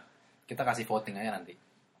 tergantung lah. Kita kasih voting aja nanti.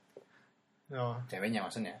 Oh. Ceweknya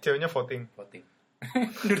maksudnya. Ceweknya voting.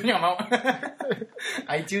 Dulunya gak mau.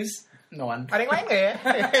 I choose no one. Ada yang lain gak ya?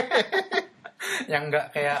 Yang gak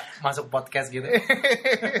kayak masuk podcast gitu.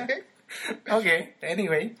 Oke,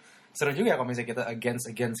 anyway. Seru juga ya kalau misalnya kita against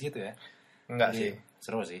gitu ya. Enggak sih.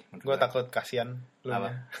 Seru sih. Gue takut kasihan lu.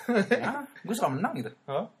 Apa? Nah, gue selalu menang gitu.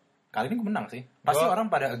 Oh? Kali ini gue menang sih. Pasti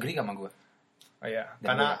orang pada agree sama gue. Oh iya,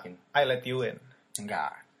 Dan karena gue yakin. I let you in.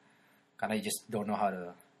 Enggak. Karena you just don't know how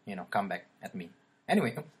to, come back at me.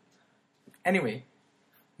 Anyway,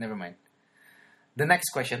 never mind. The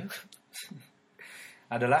next question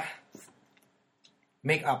adalah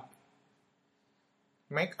make up.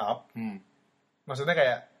 Make up? Maksudnya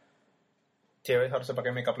kayak cewek harus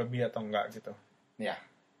pakai make up lebih atau enggak gitu? Ya.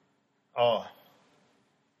 Oh.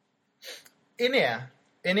 Ini ya.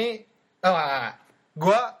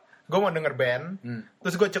 Gue mau denger band,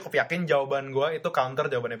 terus gue cukup yakin jawaban gue itu counter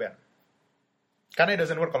jawabannya band. Karena it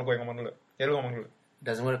doesn't work kalau gue yang ngomong dulu. Ya lu ngomong dulu.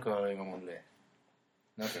 Doesn't work kalau yang ngomong dulu ya.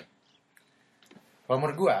 Oke. Kalau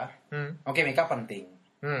menurut gue, oke, make up penting.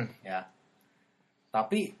 Ya.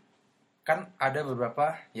 Tapi kan ada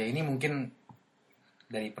beberapa, ya ini mungkin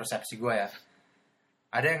dari persepsi gue ya.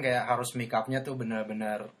 Ada yang kayak harus make upnya tuh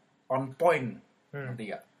benar-benar on point.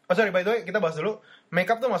 Ngerti gak? Oh sorry, by the way, kita bahas dulu.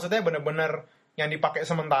 Makeup tuh maksudnya bener-bener yang dipakai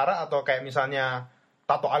sementara atau kayak misalnya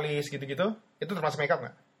tato alis gitu-gitu, itu termasuk makeup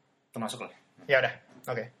nggak? Termasuk lah. Ya udah,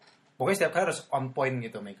 oke. Pokoknya setiap kali harus on point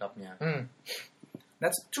gitu makeupnya.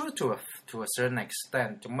 That's true to a certain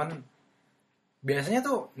extent. Cuman biasanya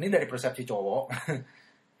tuh ini dari persepsi cowok.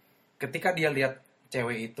 Ketika dia lihat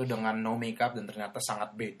cewek itu dengan no makeup dan ternyata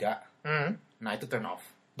sangat beda, nah itu turn off.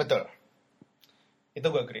 Betul.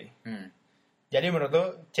 Itu gue agree. Jadi menurut lo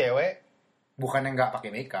cewek bukannya nggak pakai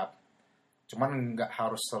makeup, cuman nggak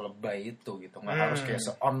harus selebay itu gitu, nggak harus kayak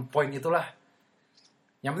on point itulah.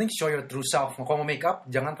 Yang penting show your true self. Kalau mau makeup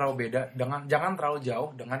jangan terlalu beda, jangan terlalu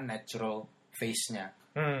jauh dengan natural face-nya.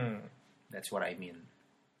 That's what I mean.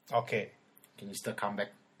 Oke. Can you still come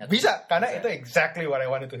back? Bisa, karena itu exactly what I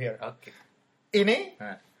wanted to hear. Oke. Ini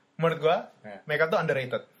menurut gue makeup tuh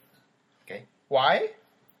underrated. Okay. Why?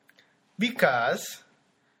 Because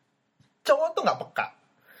cowok tuh nggak peka.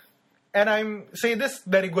 And I'm say this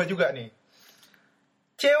dari gue juga nih.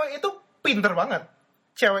 Cewek itu pinter banget.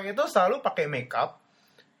 Cewek itu selalu pakai makeup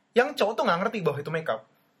yang cowok tuh nggak ngerti bahwa itu makeup.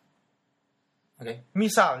 Okay.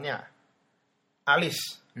 Misalnya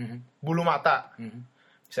alis, bulu mata,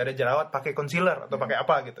 bisa ada jerawat pakai concealer atau pakai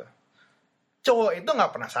apa gitu. Cowok itu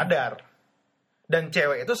nggak pernah sadar. Dan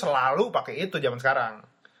cewek itu selalu pakai itu zaman sekarang.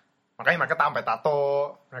 Makanya mereka sampai tato,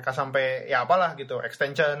 mereka sampai ya apalah gitu,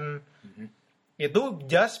 extension. Itu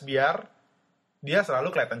just biar dia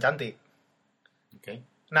selalu kelihatan cantik. Okay.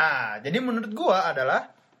 Nah, jadi menurut gua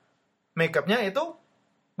adalah makeupnya itu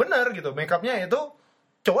benar gitu. Makeupnya itu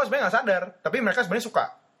cowok sebenarnya nggak sadar, tapi mereka sebenarnya suka.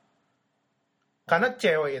 Karena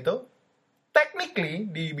cewek itu technically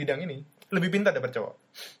di bidang ini lebih pintar daripada cowok.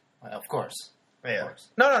 Of course. Yeah.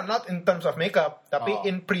 No, not in terms of makeup, tapi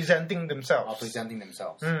in presenting themselves. Presenting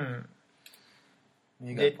themselves.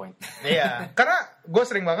 You got a point. Iya, karena gue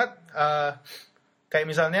sering banget kayak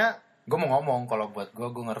misalnya, gue mau ngomong kalau buat gue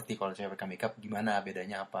ngerti kalau cewek pakai makeup gimana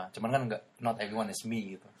bedanya apa. Cuman kan not everyone is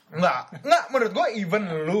me gitu. Enggak, menurut gue even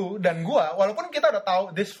lu dan gue, walaupun kita udah tahu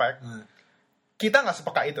this fact, kita nggak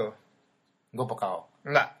sepeka itu. Gue pekal.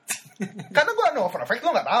 Enggak. Karena gue no for a fact, lu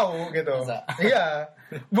nggak tahu gitu. Iya,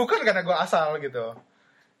 bukan karena gue asal gitu.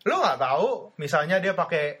 Lu nggak tahu, misalnya dia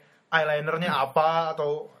pakai eyelinernya apa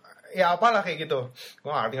atau ya apalah kayak gitu.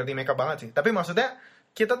 Gue nggak ngerti makeup banget sih. Tapi maksudnya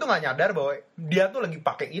kita tuh nggak nyadar bahwa dia tuh lagi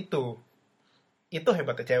pakai itu. Itu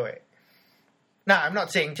hebatnya cewek. Nah, I'm not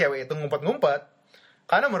saying cewek itu ngumpet-ngumpet.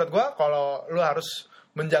 Karena menurut gue kalau lu harus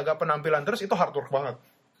menjaga penampilan terus itu hard work banget.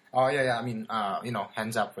 Oh iya, I mean,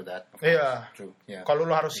 hands up for that. Iya. True. Yeah. Kalau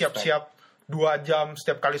lu harus siap-siap 2 jam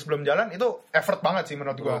setiap kali sebelum jalan, itu effort banget sih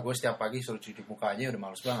menurut gue. Gue setiap pagi suruh cuci muka aja udah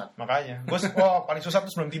males banget. Makanya. Gue paling susah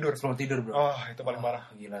tuh sebelum tidur. Sebelum tidur, bro. Oh, itu paling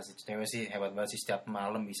parah. Gila sih, cewek sih hebat banget sih. Setiap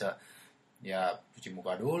malam bisa ya cuci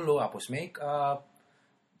muka dulu, hapus make up.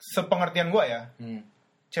 Sepengertian gue ya,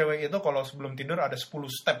 cewek itu kalau sebelum tidur ada 10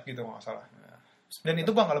 step gitu nggak salah. Dan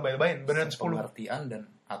itu gue nggak lebay-lebayin, beneran 10. Pengertian dan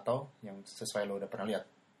atau yang sesuai lo udah pernah lihat.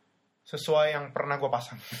 Sesuai yang pernah gue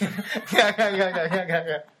pasang.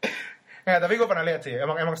 Nggak. Tapi gue pernah lihat sih.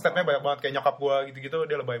 Emang stepnya banyak banget. Kayak nyokap gue gitu-gitu,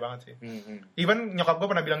 dia lebay banget sih. Even nyokap gue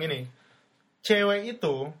pernah bilang gini, cewek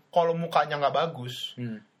itu kalau mukanya nggak bagus,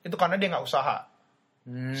 itu karena dia nggak usaha.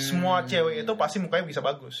 Semua cewek itu pasti mukanya bisa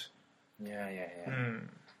bagus. Ya.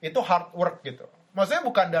 Itu hard work gitu. Maksudnya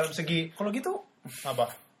bukan dalam segi, kalau gitu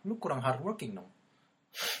apa? Lu kurang hard working dong.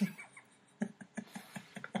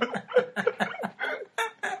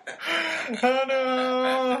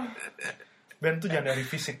 Aduh. Ben tuh jangan dari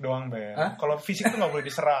fisik doang, Ben. Kalau fisik tuh gak boleh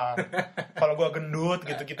diserang. Kalau gue gendut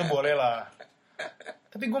gitu-gitu boleh lah.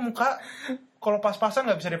 Tapi gue muka kalau pas-pasan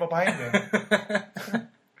gak bisa diapa-apain, Ben.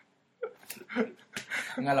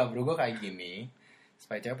 Enggak lah bro, gue kayak gini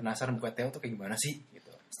supaya cewek penasaran muka Theo tuh kayak gimana sih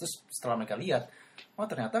gitu. Terus setelah mereka lihat, oh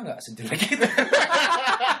ternyata gak sejelek gitu.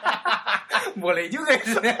 Boleh juga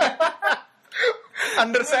gitu.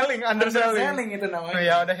 Underselling itu namanya.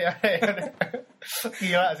 Ya udah.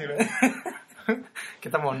 Gila sih lo.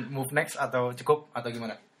 Kita mau move next atau cukup atau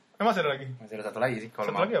gimana? Masih ada lagi? Masih ada satu lagi sih.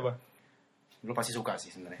 Satu lagi apa? Lu pasti suka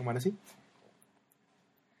sih sebenarnya. Yang mana sih?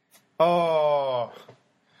 Oh,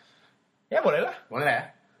 ya boleh lah. Boleh lah ya.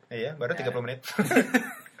 Iya, baru 30 menit.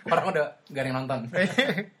 Orang udah gak ada yang nonton.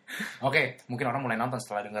 Oke, mungkin orang mulai nonton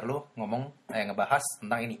setelah denger lu ngebahas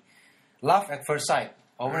tentang ini. Love at first sight,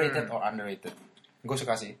 overrated or underrated? Gue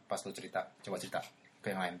suka sih pas lu cerita. Coba cerita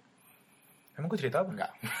ke yang lain. Emang gue cerita apa?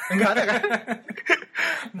 Enggak ada kan?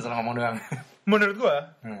 Masalah ngomong doang. Menurut gue,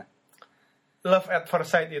 love at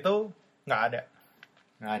first sight itu nggak ada.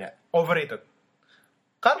 Overrated.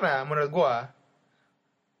 Karena menurut gue,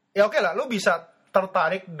 ya oke lah, lu bisa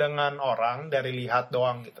tertarik dengan orang dari lihat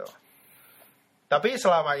doang gitu. Tapi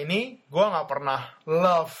selama ini gue nggak pernah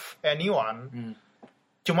love anyone,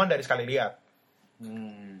 cuman dari sekali lihat.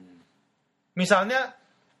 Misalnya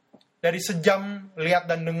dari sejam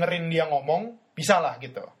lihat dan dengerin dia ngomong, bisa lah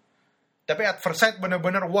gitu. Tapi at first sight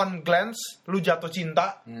bener-bener one glance, lu jatuh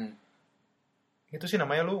cinta. Itu sih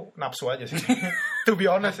namanya lu nafsu aja sih. To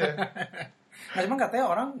be honest ya. Nah, cuman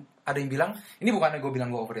katanya orang ada yang bilang, ini bukannya gue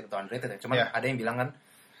bilang gue overrated atau underrated ya, cuman ada yang bilang kan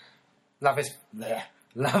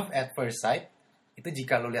love at first sight itu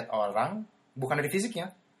jika lu lihat orang bukan dari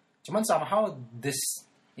fisiknya, cuman somehow this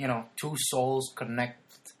two souls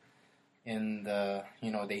connect in the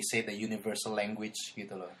they say the universal language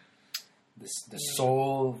gitu loh. The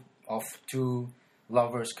soul of two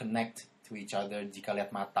lovers connect to each other jika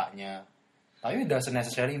lihat matanya. Tapi it doesn't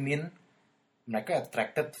necessarily mean mereka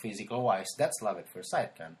attracted physical wise. That's love at first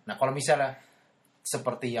sight kan. Nah kalau misalnya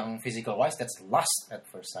seperti yang physical wise, that's lust at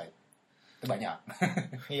first sight. Itu banyak.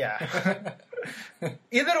 Iya.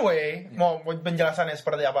 Either way, mau penjelasannya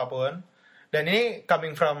seperti apapun. Dan ini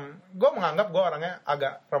coming from, gue menganggap gue orangnya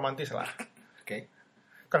agak romantis lah. Oke.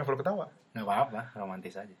 Kenapa perlu ketawa? Nggak apa-apa,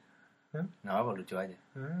 romantis aja. Nggak apa-apa, lucu aja.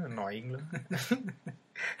 Annoying lu.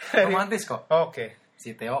 Romantis kok. Oke.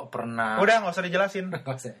 Si Theo pernah... Udah, nggak usah dijelasin.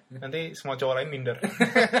 Nggak usah. Nanti semua cowok lain minder.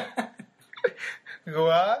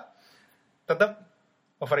 Gue tetap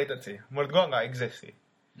overrated sih. Menurut gue nggak exist sih.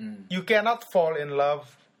 You cannot fall in love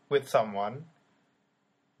with someone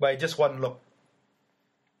by just one look.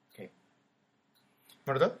 Okay.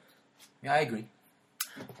 Menurut lo? Yeah, I agree.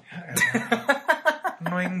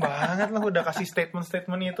 Annoying banget lah udah kasih statement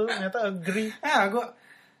itu ternyata agree.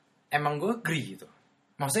 Emang gue agree gitu.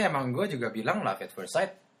 Maksudnya emang gue juga bilang love at first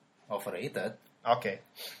sight overrated. Oke.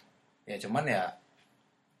 Ya cuman ya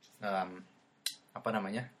apa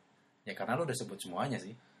namanya? Ya karena lu udah sebut semuanya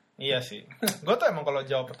sih. Iya sih. Gue tuh emang kalau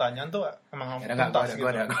jawab pertanyaan tuh emang tuntas gitu.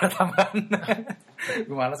 Gue ada tambahan.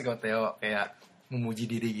 Gue malas kalau Theo kayak memuji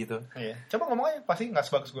diri gitu. Iya. Coba ngomong aja, pasti nggak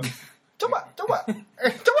sebagus gue. Coba. Coba.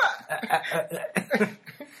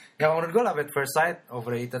 Ya menurut gue love at first sight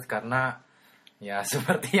overrated karena ya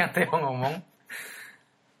seperti yang Theo ngomong,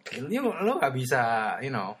 lu nggak bisa,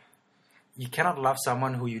 you cannot love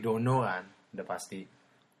someone who you don't know kan, udah pasti.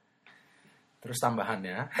 Terus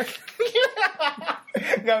tambahannya.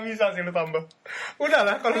 Gak bisa sih lu tambah.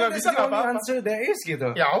 Udahlah, kalau gak bisa gak apa-apa. Answer there is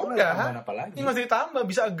gitu. Ya udah. Apa lagi? Ini masih ditambah,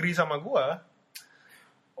 bisa agree sama gua.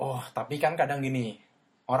 Oh, tapi kan kadang gini.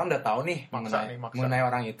 Orang udah tahu nih mengenai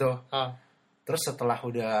orang itu. Terus setelah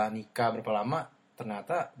udah nikah berapa lama,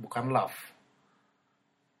 ternyata bukan love.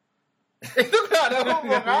 Itu gak ada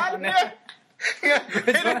hubungannya. Ya,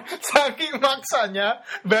 ini saking maksanya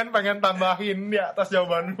Ben pengen tambahin di atas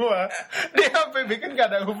jawaban gua, dia sampai bikin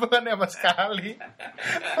gak ada hubungannya sama sekali.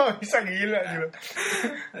 Oh, bisa gila.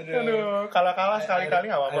 Aduh, kalah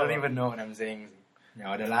sekali-kali gak apa-apa. I don't even know what I'm saying.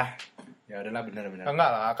 Ya udahlah bener. Enggak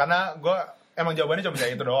lah, karena gua emang jawabannya cuma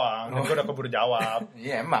itu doang. Dan gua udah keburu jawab.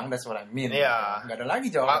 Iya, emang that's what I mean. Iya. Gak ada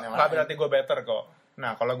lagi jawaban yang lain. Gak berarti gua better kok.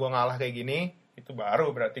 Nah, kalau gua ngalah kayak gini, itu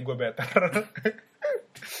baru berarti gua better.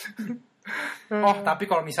 Oh, tapi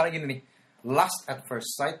kalau misalnya gini nih, lust at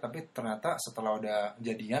first sight, tapi ternyata setelah udah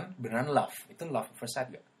jadian beneran love, itu love at first sight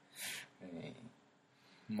gak?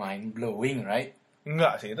 Mind blowing, right?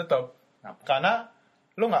 Enggak sih, tetap. Karena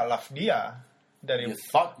lu nggak love dia dari. You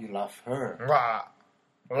thought you love her. Enggak.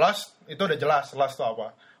 Lust itu udah jelas. Lust itu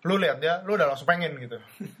apa? Lu lihat dia, lu udah langsung pengen gitu.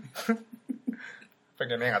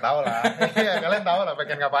 Pengennya nggak tahu lah. Iya, kalian tahu lah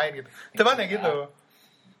pengen ngapain gitu. Cuman ya gitu.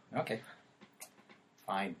 Oke.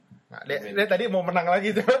 Fine. Nah, dia tadi mau menang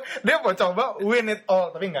lagi tuh. Dia mau coba win it all,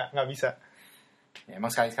 tapi nggak bisa. Ya, emang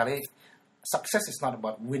sekali-sekali success is not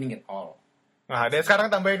about winning it all. Nah, dia sekarang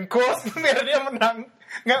tambahin quotes biar dia menang.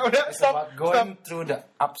 Nggak, udah It's stop. about going through the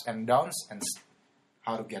ups and downs and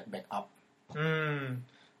how to get back up.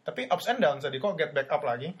 Tapi ups and downs tadi kok get back up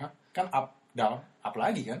lagi? Hah? Kan up down, up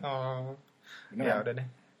lagi kan? Oh. Bener Ya kan? udah deh.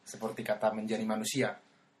 Seperti kata menjadi manusia.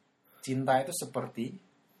 Cinta itu seperti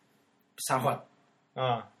pesawat.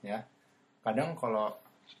 Ya, kadang kalau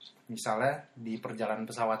misalnya di perjalanan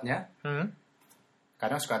pesawatnya,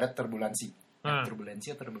 kadang suka ada turbulensi.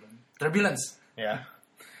 Turbulence. Ya.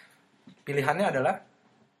 Pilihannya adalah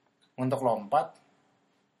untuk lompat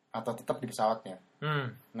atau tetap di pesawatnya.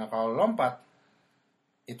 Nah, kalau lompat,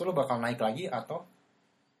 itu lo bakal naik lagi atau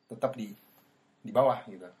tetap di bawah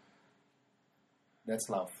gitu. That's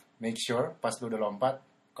love. Make sure pas lo udah lompat,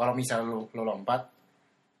 kalau misalnya lo lompat,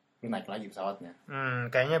 lu naik lagi pesawatnya.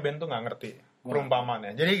 Kayaknya Ben tuh nggak ngerti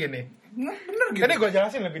perumpamaannya. Jadi gini. Bener gitu. Jadi gue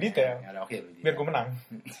jelasin lebih detail. Ya, okay, biar gue menang.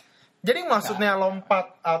 Jadi maksudnya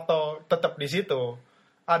lompat atau tetap di situ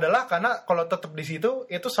adalah karena kalau tetap di situ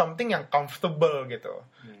itu something yang comfortable gitu.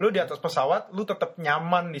 Lu di atas pesawat, lu tetap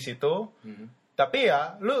nyaman di situ. Tapi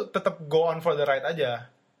ya, lu tetap go on for the ride aja.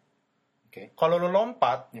 Kalau lu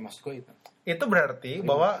lompat, Ya maksud gue itu berarti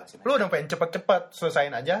bahwa lu udah pengen cepet-cepet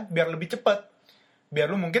selesain aja biar lebih cepet. Biar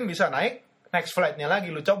lu mungkin bisa naik next flight-nya lagi,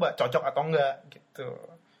 lu coba cocok atau enggak gitu.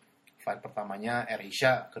 Flight pertamanya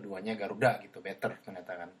AirAsia, keduanya Garuda gitu, better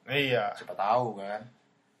ternyata kan. Iya. Siapa tahu kan.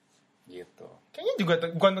 Gitu. Kayaknya juga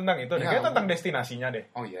bukan tentang itu deh, kayak tentang destinasinya deh.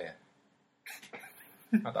 Oh iya ya.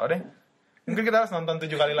 Nggak tahu deh. Mungkin kita harus nonton 7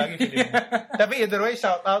 kali lagi videonya. Tapi either way,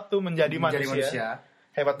 shout out to Menjadi Manusia.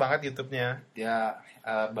 Hebat banget YouTube-nya. Dia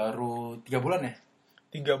baru 3 bulan ya?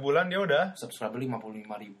 3 bulan dia udah. Subscriber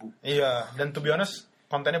 55.000. Iya, dan to be honest,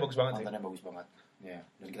 kontennya bagus banget Kontennya bagus banget. Ya,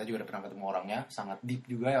 dan kita juga udah pernah ketemu orangnya, sangat deep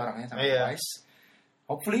juga ya orangnya, sangat wise.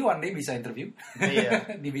 Hopefully one day bisa interview.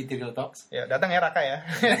 Iya. Di BT Real Talks. Ya, datang ya Raka ya.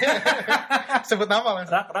 Sebut nama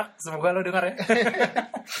langsung. Rak, semoga lo dengar ya.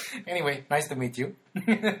 Anyway, nice to meet you.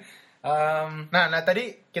 Nah,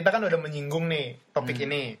 tadi kita kan udah menyinggung nih topik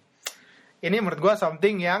ini. Ini menurut gua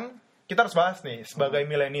something yang kita harus bahas nih sebagai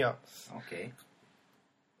millennial. Oke.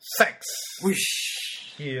 Seks. Wish.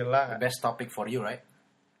 Gila. The best topic for you, right?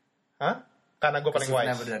 Hah? Karena gue paling wise.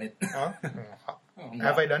 Never done it. Oh?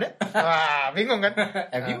 Have I done it? Wah, bingung kan?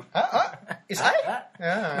 Have you? Is I?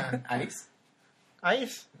 Ice?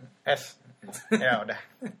 Ice? S. Ya udah.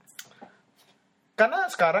 Karena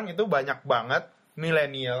sekarang itu banyak banget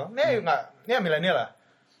milenial. Ya milenial lah.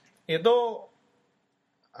 Itu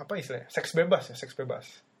apa istilahnya? Seks bebas ya, seks bebas.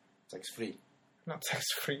 Sex free. Not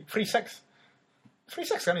sex free. Free sex. Free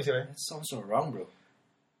sex kan istilahnya. That sounds so wrong, bro.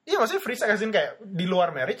 Iya, maksudnya free sex as in kayak di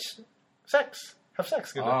luar marriage, sex, have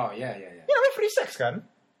sex gitu. Oh, iya. Ini namanya free sex kan?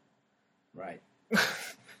 Right.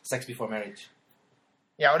 Sex before marriage.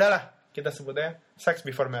 Ya udahlah, kita sebutnya sex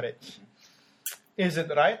before marriage. Is it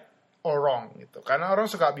right or wrong gitu? Karena orang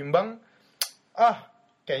suka bimbang,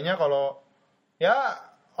 kayaknya kalau ya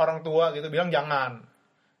orang tua gitu bilang jangan.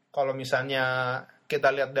 Kalau misalnya kita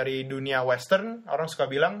lihat dari dunia western, orang suka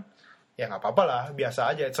bilang ya nggak apa-apa lah, biasa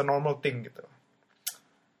aja, it's a normal thing gitu.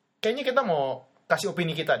 Kayaknya kita mau kasih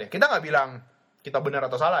opini kita deh. Kita nggak bilang kita benar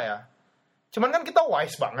atau salah ya. Cuman kan kita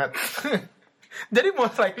wise banget. Jadi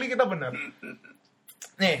most likely kita benar.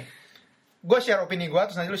 Nih, gue share opini gue,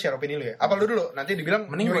 terus nanti lu share opini lu ya. Apa lu dulu? Nanti dibilang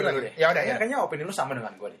mending gue dulu deh. Ya udah ya. Kayaknya opini lu sama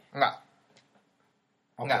dengan gue deh. Enggak.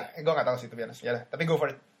 Okay. Enggak, gue nggak tahu sih itu biasa. Ya udah, tapi go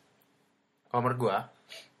for it. Kalau menurut gue,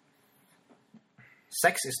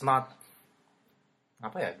 sex is not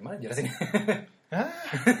apa ya? Gimana jelasin?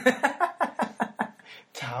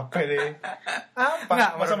 Capek deh. Apa?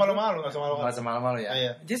 Nggak, masa malu-malu, masa malu-malu. Masa malu-malu ya.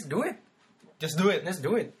 Iya. Just do it. Just do it. Just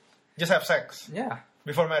do it. Just have sex. Yeah.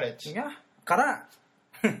 Before marriage. Yeah. Karena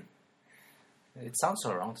it sounds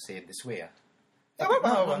so wrong to say it this way ya. Ya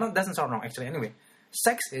apa-apa. No, doesn't sound wrong actually. Anyway,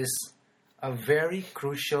 sex is a very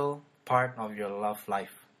crucial part of your love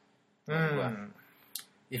life.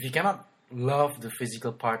 If you cannot love the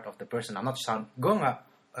physical part of the person, gue nggak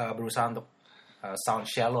berusaha untuk sound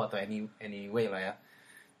shallow atau any way lah ya.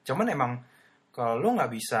 Cuman emang kalau lu nggak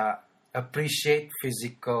bisa appreciate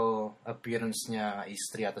physical appearance-nya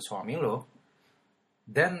istri atau suami lo,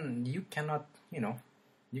 then you cannot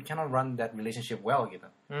run that relationship well gitu.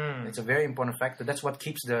 It's a very important factor. That's what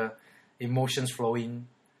keeps the emotions flowing.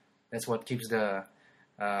 That's what keeps the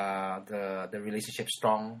relationship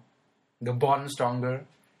strong, the bond stronger.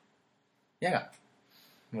 Ya nggak?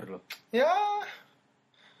 Menurut lo? Ya,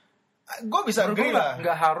 gue bisa agree lah.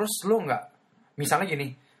 Nggak harus lu nggak. Misalnya gini,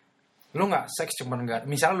 lu nggak seks cuman nggak.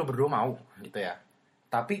 Misalnya lu berdua mau gitu ya.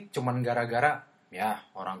 Tapi cuman gara-gara ya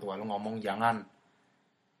orang tua lu ngomong jangan.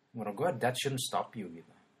 Menurut gue that shouldn't stop you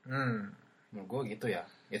gitu. Menurut gue gitu ya.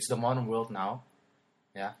 It's the modern world now.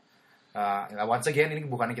 Ya. Once again ini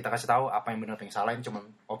bukan kita kasih tahu apa yang benar apa yang salah, ini cuma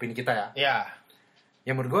opini kita ya. Ya.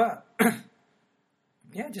 Ya menurut gue,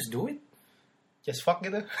 ya just do it. Just fuck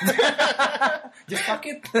gitu. Just fuck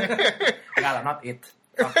it. Enggak lah, not it.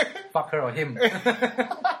 Fuck her or him.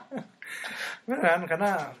 Beneran,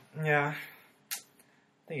 karena ya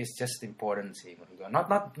I think it's just important sih menurut gue.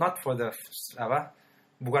 Not for the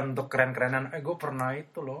bukan untuk keren-kerenan. Gue pernah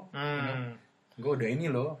itu loh. Gue udah ini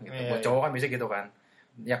loh. Gitu. Buat cowok kan biasa gitu kan.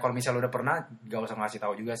 Ya kalau misalnya udah pernah, gak usah ngasih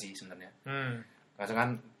tahu juga sih sebenarnya. Karena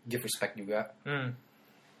kan give respect juga.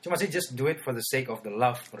 Cuma sih just do it for the sake of the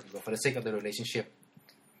love, for the sake of the relationship.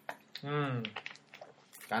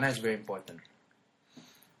 Karena it's very important.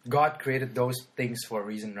 God created those things for a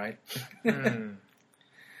reason, right?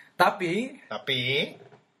 Tapi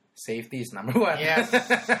safety is number one. Yes.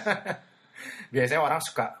 Biasanya orang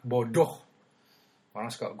suka bodoh, orang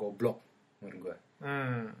suka goblok menurut gue.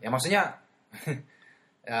 Ya maksudnya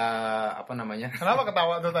apa namanya? Kenapa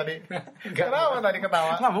ketawa tuh tadi? Kenapa tadi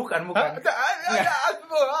ketawa? Nggak, bukan. Nah,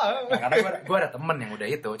 karena gue ada temen yang udah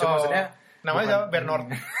itu. Cuma maksudnya namanya siapa? Bernard.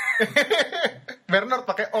 Bernard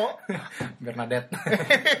pakai O. Bernadette.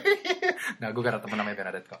 Nah, gue gak ada temen namanya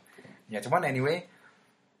Bernadette kok. Ya cuman anyway,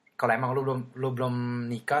 kalau emang lu belum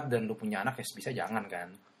nikah dan lu punya anak ya bisa jangan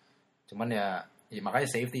kan. Cuman ya makanya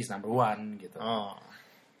safety is number one gitu.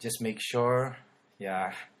 Just make sure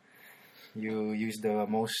ya you use the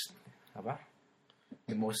most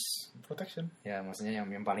protection. Ya maksudnya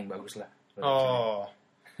yang paling bagus lah.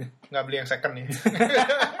 Nggak beli yang second nih.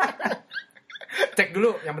 Cek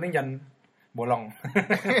dulu, yang penting jangan bolong.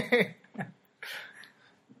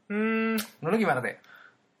 Menurut lu gimana, Teh?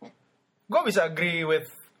 Gue bisa agree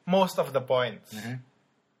with most of the points.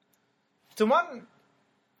 Cuman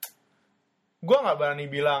gue nggak berani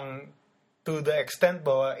bilang to the extent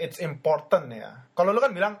bahwa it's important ya. Kalau lu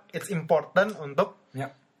kan bilang it's important untuk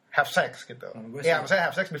have sex gitu.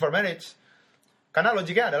 Maksudnya have sex before marriage. Karena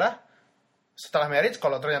logiknya adalah setelah marriage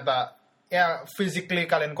kalau ternyata ya physically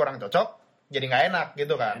kalian kurang cocok, jadi nggak enak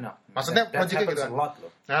gitu kan. Maksudnya logiknya gitu kan.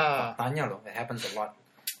 Faktanya loh, it happens a lot.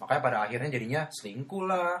 Makanya pada akhirnya jadinya selingkuh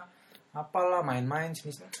lah, apalah, main-main sini.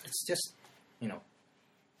 It's just,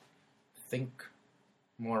 think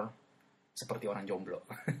more seperti orang jomblo.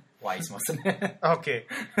 Wise maksudnya. Oke.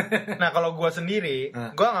 Nah kalau gue sendiri,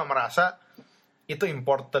 gue nggak merasa itu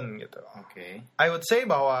important gitu. I would say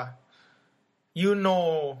bahwa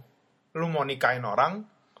lu mau nikahin orang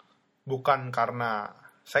bukan karena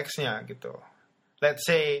seksnya gitu. Let's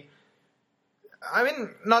say,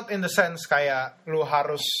 not in the sense kayak lu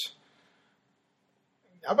harus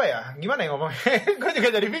apa ya? Gimana ya ngomongnya? Gue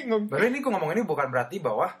juga jadi bingung. Tapi ini gue ngomong ini bukan berarti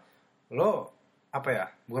bahwa lo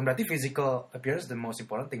bukan berarti physical appearance the most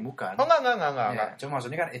important thing, bukan. Enggak. Cuma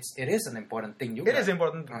maksudnya kan it is an important thing juga. It is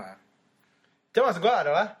important. Cuma maksud gue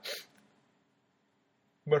adalah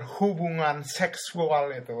berhubungan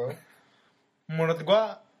seksual itu menurut gue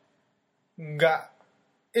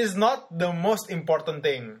is not the most important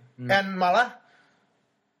thing. And malah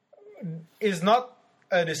is not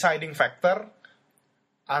a deciding factor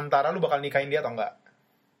antara lu bakal nikahin dia atau enggak.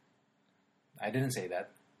 I didn't say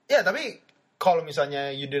that. Ya, tapi kalau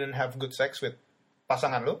misalnya you didn't have good sex with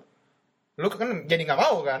pasangan lu kan jadi nggak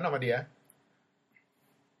mau kan sama dia.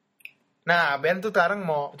 Nah, Ben tuh sekarang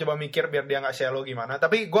mau coba mikir biar dia nggak shallow gimana.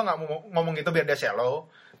 Tapi gue nggak mau ngomong gitu biar dia shallow.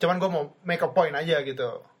 Cuman gue mau make a point aja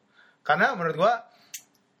gitu. Karena menurut gue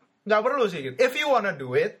nggak perlu sih gitu. If you wanna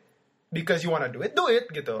do it because you wanna do it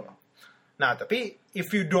gitu. Nah, tapi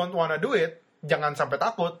if you don't wanna do it, jangan sampai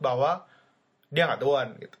takut bahwa dia nggak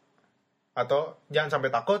tuan gitu. Atau jangan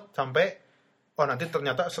sampai takut sampai nanti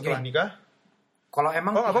ternyata setelah nikah. Kalau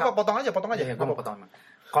emang apa potong aja. Ya, gue mau potong.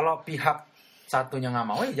 Kalau pihak satunya nggak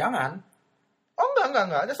mau ya jangan.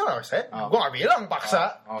 Enggak. That's not what I said. Gue nggak bilang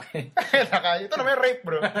paksa. Itu namanya rape,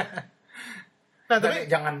 bro. Nah, tapi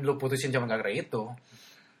jangan lu putusin cuma gara-gara itu.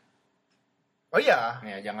 Oh iya.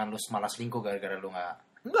 Ya, jangan lu malah selingkuh gara-gara lu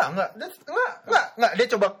nggak. Enggak.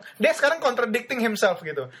 Dia sekarang contradicting himself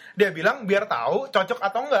gitu. Dia bilang biar tahu cocok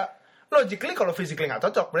atau enggak. Logically kalau physically nggak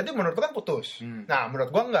cocok, berarti menurut gue kan putus. Nah,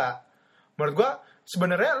 menurut gue enggak. Menurut gue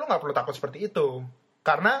sebenarnya lu nggak perlu takut seperti itu.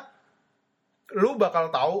 Karena lu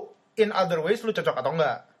bakal tahu in other ways lu cocok atau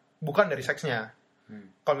enggak. Bukan dari seksnya.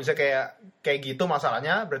 Kalau misalnya kayak gitu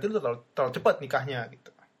masalahnya, berarti lu terlalu cepat nikahnya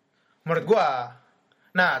gitu. Menurut gue.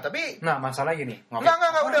 Nah, tapi masalah gini. Enggak,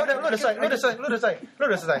 udah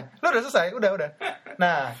selesai. Udah.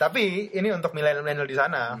 Nah, tapi ini untuk milenial di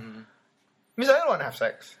sana. Misalnya lu wanna have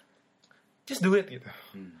sex, just do it gitu.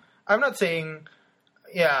 I'm not saying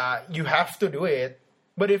you have to do it,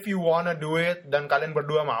 but if you wanna do it dan kalian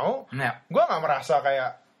berdua mau, gue nggak merasa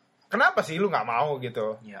kayak kenapa sih lu nggak mau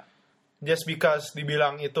gitu. Just because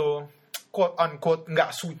dibilang itu quote unquote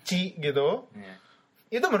nggak suci gitu,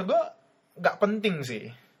 itu menurut gue nggak penting sih.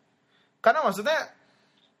 Karena maksudnya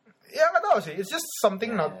ya nggak tahu sih, it's just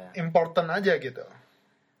something not important aja gitu.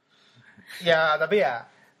 Ya tapi ya,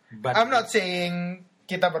 I'm not saying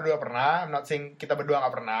kita berdua pernah, I'm not saying kita berdua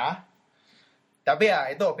nggak pernah. Tapi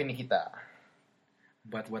ya itu opini kita.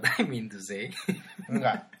 But what I mean to say,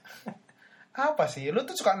 enggak. Apa sih? Lu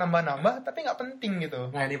tuh suka nambah-nambah tapi nggak penting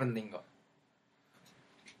gitu. Nah, ini penting kok.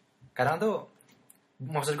 Kadang tuh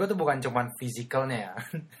maksud gue tuh bukan cuman physicalnya ya.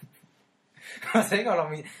 Maksudnya kalau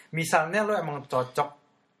misalnya lu emang cocok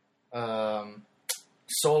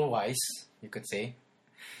soul wise, you could say,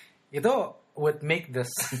 itu would make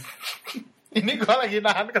this Ini gue lagi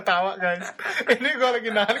nahan ketawa guys. Ini gue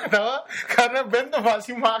lagi nahan ketawa karena Ben tuh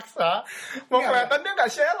masih maksa mau kelihatan dia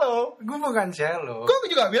nggak shallow. Gue bukan shallow.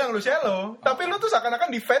 Gue juga bilang lu shallow, tapi lu tuh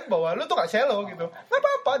seakan-akan defend bahwa lu tuh gak shallow gitu. Gak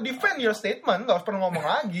apa-apa, defend your statement, gak harus pernah ngomong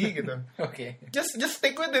lagi gitu. Oke. Just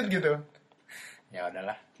stick with it gitu. Ya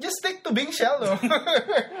udahlah. Just stick to being shallow.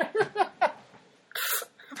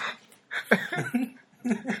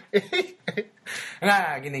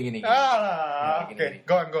 Nah, gini. Oke,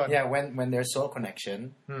 go on. Yeah, when there's soul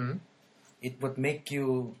connection, it would make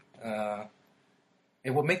you,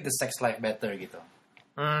 it would make the sex life better gitu.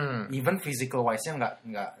 Even physical wise-nya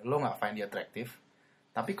lo nggak find dia attractive,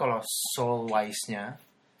 tapi kalau soul wise-nya,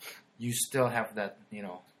 you still have that, you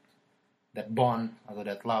know, that bond atau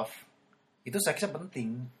that love, itu seksnya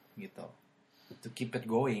penting gitu, to keep it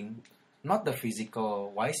going, not the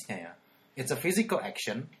physical wise-nya ya. It's a physical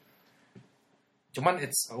action. Cuman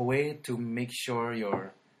it's a way to make sure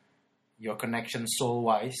your connection soul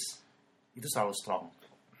wise itu selalu strong.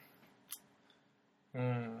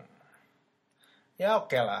 Ya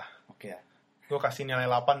oke lah. Oke ya. Gue kasih nilai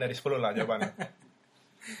 8 dari 10 lah jawabannya.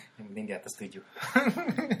 Yang penting di atas 7.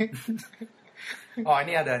 Oh,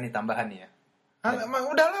 ini ada nih tambahan nih ya.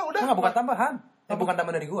 Udah. Enggak, bukan tambahan. Bukan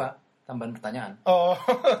tambahan dari gua, tambahan pertanyaan. Oh.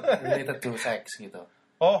 Related to sex gitu.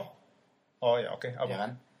 Oh ya oke. Apa? Ya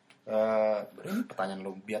kan? Ini pertanyaan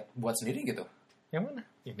lu buat sendiri gitu. Yang mana?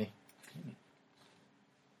 Ini.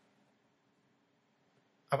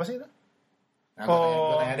 Apa sih itu? Nah,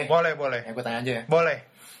 gua tanya deh. Boleh. Ya, gue tanya aja ya. Boleh.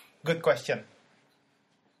 Good question.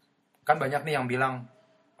 Kan banyak nih yang bilang,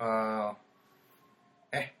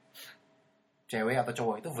 cewek atau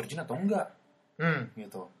cowok itu virgin atau enggak?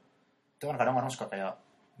 Gitu. Itu kan kadang orang suka kayak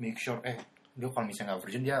make sure, dia kalau misalnya nggak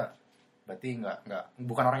virgin dia berarti nggak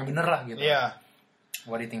bukan orang yang bener lah gitu. Iya. Yeah.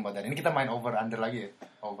 What do you think about that? Ini kita main over under lagi ya?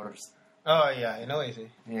 Over. Oh iya, in a way sih.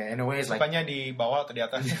 Yeah, in a way is like. Bukannya di bawah atau di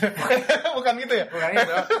atas? Bukan gitu ya? Bukan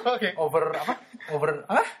itu. Oke. Over apa?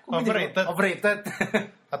 Overrated. Overrated.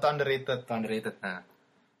 Atau underrated. Nah.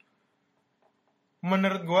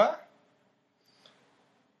 Menurut gua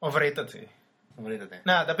overrated sih. Overrated ya.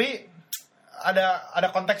 Nah, tapi ada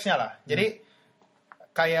konteksnya lah. Jadi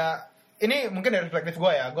kayak ini mungkin dari perspektif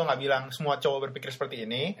gua ya. Gua nggak bilang semua cowok berpikir seperti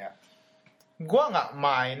ini. Ya. Gua nggak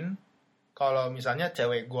mind kalau misalnya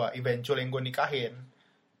cewek gue eventually yang gue nikahin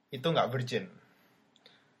itu nggak virgin.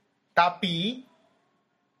 Tapi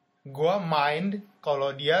gue mind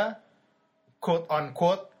kalau dia quote on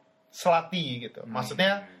quote slutty gitu.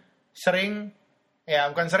 Maksudnya sering, ya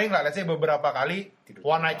bukan sering lah, let's say beberapa kali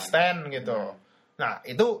one night stand gitu. Nah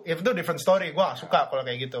itu different story. Gue gak suka kalau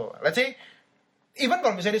kayak gitu. Let's say even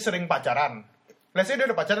kalau misalnya dia sering pacaran, let's say dia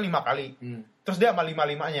udah pacaran 5 kali, terus dia sama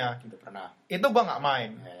 5-5-nya, itu gue nggak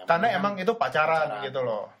main, ya, karena emang itu pacaran gitu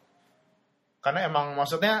loh. Karena emang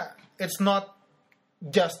maksudnya it's not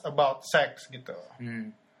just about sex gitu.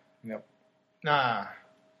 Yep. Nah,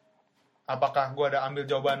 apakah gue ada ambil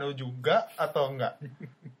jawaban lu juga atau enggak?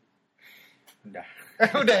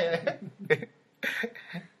 Udah ya.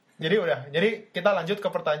 Jadi kita lanjut ke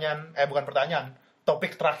pertanyaan, bukan pertanyaan,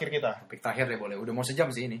 topik terakhir kita. Topik terakhir deh boleh. Udah mau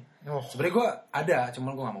sejam sih ini. Sebenarnya gue ada,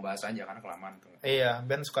 cuman gue gak mau bahas aja karena kelamaan tuh. Iya,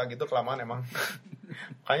 Ben suka gitu kelamaan emang.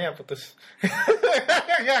 Makanya putus.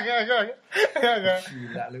 Enggak.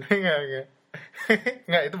 Gila lu.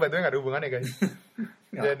 Enggak, itu batunya gak ada hubungannya guys.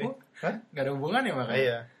 Jadi, gak ada hubungannya makanya.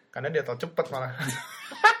 Iya, karena dia tau cepet malah.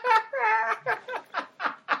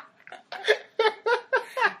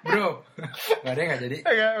 Bro, gak ada yang gak jadi.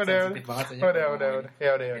 Udah. Sensitif banget saja. Udah.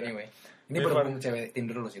 Ya udah. Anyway. Ini berhubung cewek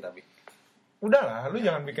Tinder lu sih tapi. Udah lah, lu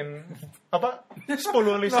jangan bikin 10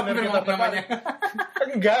 listener kita namanya.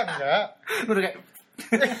 Enggak. Udah kayak.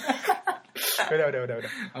 Udah.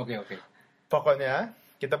 Oke. Pokoknya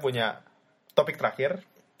kita punya topik terakhir.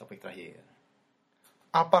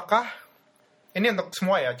 Apakah ini untuk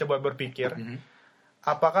semua ya, coba berpikir.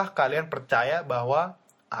 Apakah kalian percaya bahwa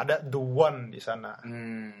ada the one di sana?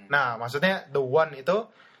 Nah, maksudnya the one itu,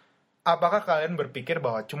 apakah kalian berpikir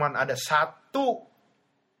bahwa cuman ada satu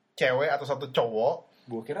cewek atau satu cowok?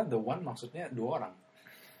 Gue kira the one maksudnya 2 orang.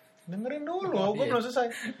 Dengerin dulu, gue belum selesai.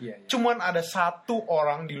 Iya. Cuman ada satu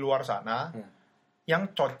orang di luar sana yang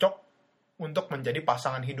cocok untuk menjadi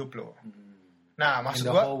pasangan hidup lo. Nah, maksud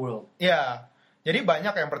gue, ya, jadi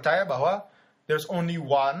banyak yang percaya bahwa there's only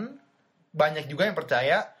one. Banyak juga yang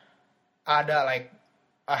percaya ada like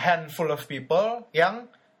a handful of people yang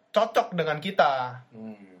cocok dengan kita.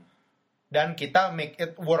 Dan kita make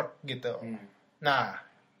it work gitu. Nah,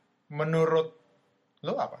 menurut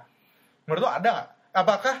lo apa? Menurut lo ada nggak?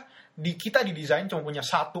 Apakah kita didesain cuma punya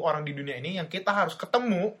satu orang di dunia ini yang kita harus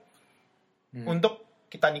ketemu untuk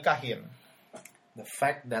kita nikahin? the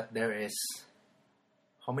fact that there is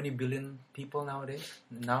how many billion people nowadays?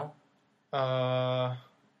 Now?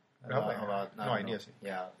 Berapa ya? About, No idea sih.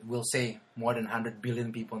 Yeah, we'll say more than 100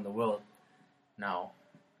 billion people in the world now.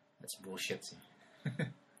 That's bullshit sih.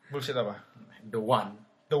 Bullshit apa? The one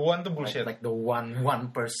Tuh bullshit. like the one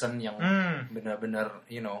person yang benar-benar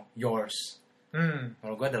yours.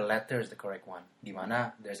 Kalau gue the latter is the correct one.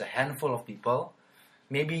 Dimana there's a handful of people,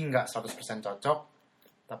 maybe nggak 100% cocok,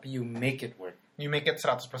 tapi you make it work. You make it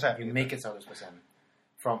 100%. You make it 100%.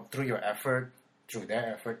 Through your effort, through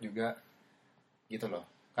their effort juga, gitu loh.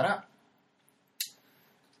 Karena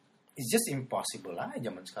it's just impossible lah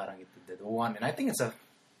zaman sekarang gitu. The one, and I think it's a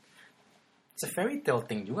fairy tale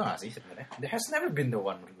thing juga gak sih sebenarnya? There has never been the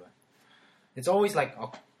one menurut gue. It's always like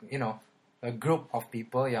a group of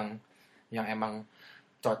people yang emang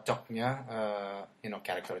cocoknya,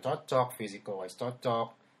 character cocok, physical wise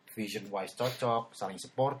cocok, vision wise cocok, saling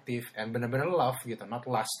supportive, and bener-bener love gitu, not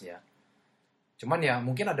lust ya. Cuman ya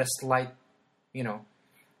mungkin ada slight,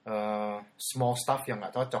 small stuff yang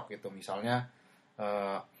nggak cocok gitu. Misalnya,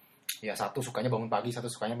 ya satu sukanya bangun pagi,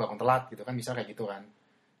 satu sukanya bangun telat gitu kan, bisa kayak gitu kan.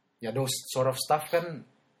 Ya those sort of stuff kan,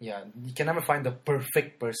 ya you can never find the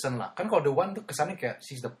perfect person lah. Kan kalau the one tuh kesannya kayak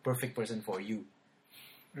she's the perfect person for you.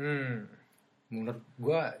 Menurut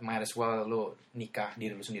gue, might as well lo nikah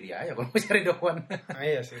diri lo sendiri aja kalau mau cari the one.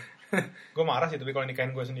 Iya sih. Gue marah sih tapi kalau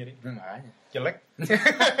nikahin gue sendiri. Makanya. Jelek.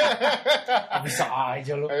 Bisa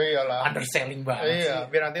aja lo. Iyalah. Underselling banget Iya,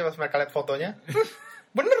 sih. biar nanti pas mereka lihat fotonya,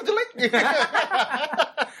 bener jelek.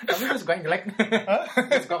 Tapi gue suka yang jelek.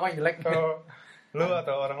 Gue suka kok yang jelek. Lu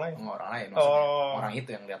atau orang lain? Orang lain maksudnya. Orang itu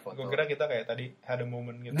yang lihat foto. Gue kira kita kayak tadi had a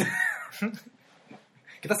moment gitu.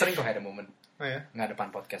 Kita sering kok had a moment. Oh ya? Nggak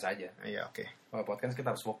depan podcast aja. Iya, oke. Kalau podcast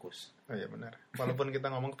kita harus fokus. Oh iya benar. Walaupun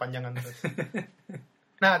kita ngomong kepanjangan terus.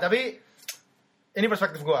 Nah, tapi ini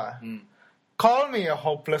perspektif gue. Call me a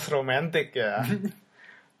hopeless romantic ya.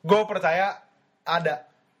 Gue percaya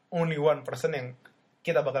ada only one person yang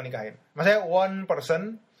kita bakal nikahin. Maksudnya one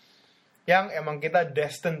person yang emang kita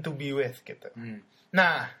destined to be with gitu.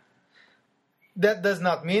 Nah, that does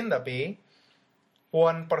not mean tapi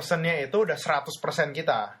one personnya itu udah 100%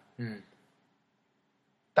 kita.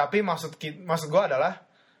 Tapi maksud gue adalah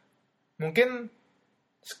mungkin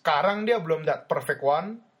sekarang dia belum that perfect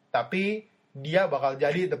one, tapi dia bakal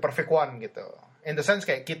jadi the perfect one gitu. In the sense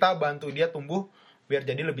kayak kita bantu dia tumbuh biar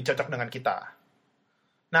jadi lebih cocok dengan kita.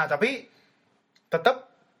 Nah, tapi tetap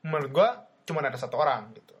menurut gue cuma ada satu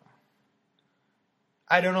orang gitu.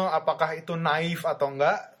 I don't know apakah itu naif atau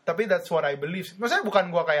enggak, tapi that's what I believe. Maksudnya bukan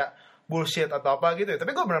gue kayak bullshit atau apa gitu ya,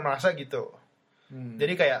 tapi gue benar merasa gitu.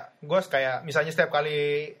 Jadi kayak gue kayak misalnya setiap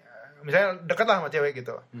kali misalnya deket lah sama cewek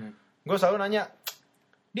gitu, gue selalu nanya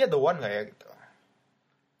dia the one gak ya gitu.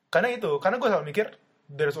 Karena gue selalu mikir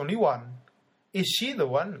there's only one, is she the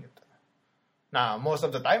one gitu. Nah most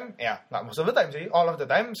of the time ya nggak most of the time sih, all of the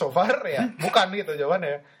time so far ya bukan gitu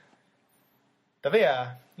jawabannya. Tapi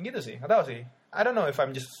ya gitu sih, nggak tahu sih. I don't know if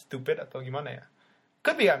I'm just stupid atau gimana ya.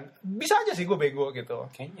 Bisa aja sih gue bego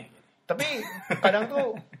gitu. Kayaknya gitu. Tapi kadang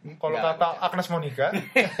tuh kalau kata Agnes Monica,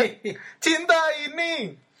 cinta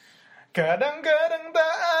ini kadang-kadang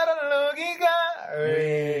tak ada logika.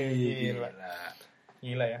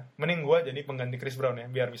 Gila ya. Mending gue jadi pengganti Chris Brown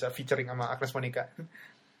ya, biar bisa featuring sama Agnes Monica.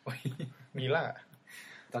 Gila gak?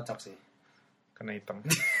 Cocok sih. Karena hitam.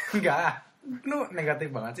 Enggak. Lu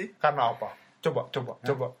negatif banget sih. Karena apa? Coba.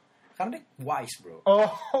 Karena dia wise bro.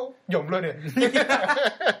 Oh, jomblo dia.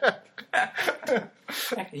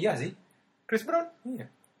 Iya sih. Chris Brown?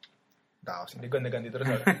 Iya. Tahu sih, diganti-ganti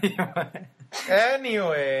terus.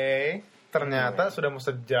 Anyway, ternyata sudah mau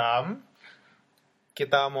sejam.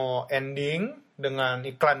 Kita mau ending dengan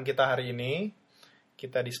iklan kita hari ini.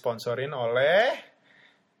 Kita disponsorin oleh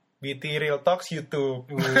BT Real Talks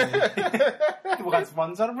YouTube. Itu bukan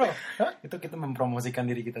sponsor bro. Itu kita mempromosikan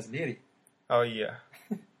diri kita sendiri. Oh iya.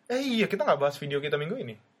 Iya, kita nggak bahas video kita minggu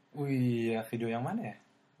ini. Wih, video yang mana ya?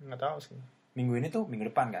 Nggak tahu sih. Minggu ini tuh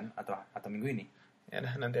minggu depan kan? Atau minggu ini? Ya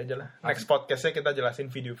dah, nanti aja lah. Next podcastnya kita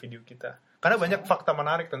jelasin video-video kita. Karena banyak fakta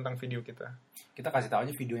menarik tentang video kita. Kita kasih tahu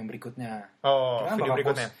aja video yang berikutnya. Oh, video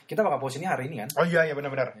berikutnya. Kita bakal post ini hari ini kan? Oh iya,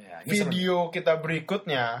 benar-benar. Ya, video kita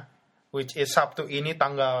berikutnya, which is Sabtu ini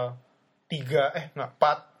tanggal 4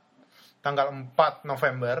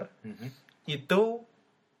 November, itu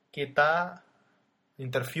kita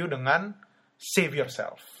interview dengan Save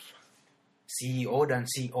Yourself. CEO dan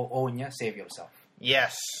COO-nya Save Yourself.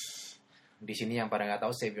 Yes. Di sini yang pada nggak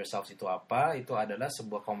tahu Save Yourself itu apa, itu adalah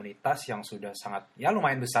sebuah komunitas yang sudah sangat, ya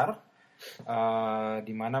lumayan besar,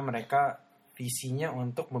 di mana mereka visinya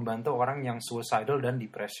untuk membantu orang yang suicidal dan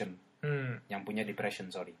depression. Yang punya depression,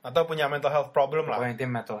 sorry. Atau punya mental health problem lah. Pokoknya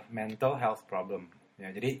intinya mental health problem. Ya,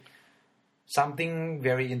 jadi something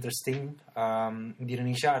very interesting di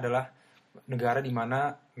Indonesia adalah negara di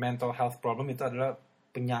mana mental health problem itu adalah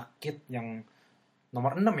penyakit yang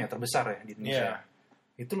nomor 6 ya, terbesar ya di Indonesia.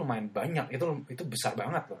 Itu lumayan banyak, itu besar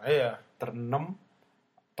banget loh. Ter-6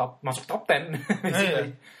 masuk top 10.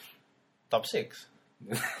 Top 6.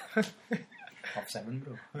 Top 7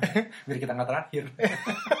 bro. Biar kita nggak terakhir.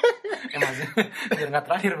 Biar nggak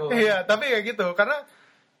terakhir bro. Iya, tapi kayak gitu. Karena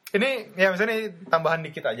ini ya misalnya tambahan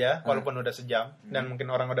dikit aja, walaupun udah sejam dan mungkin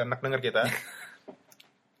orang udah enak denger kita.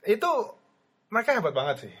 Itu mereka hebat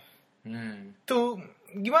banget sih. Tuh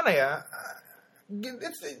gimana ya?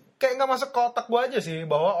 Kayak nggak masuk ke otak gue aja sih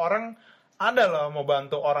bahwa orang ada loh mau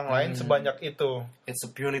bantu orang lain sebanyak itu. It's a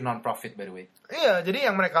purely non-profit by the way. Iya, jadi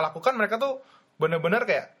yang mereka lakukan, mereka tuh bener-bener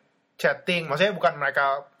kayak chatting, maksudnya bukan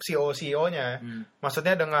mereka CEO-nya,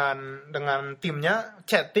 maksudnya dengan timnya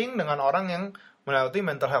chatting dengan orang yang melewati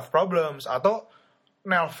mental health problems, atau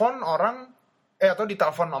nelpon orang, atau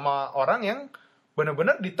ditelepon sama orang yang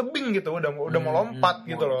bener-bener di tebing gitu, udah mau lompat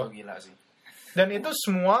gitu loh. Gila sih. Dan itu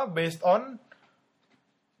semua based on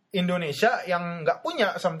Indonesia yang nggak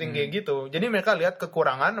punya something kayak gitu. Jadi mereka lihat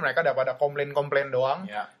kekurangan, mereka dapat komplain-komplain doang.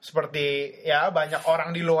 Seperti ya banyak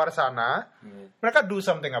orang di luar sana, mereka do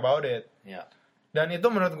something about it. Dan itu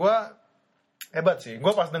menurut gue hebat sih.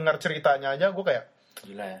 Gue pas dengar ceritanya aja, gue kayak,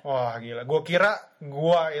 gila ya. Wah gila. Gue kira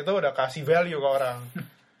gue itu udah kasih value ke orang.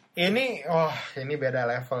 Ini beda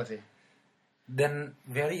level sih. Dan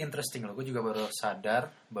very interesting loh. Gue juga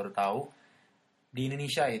baru tahu di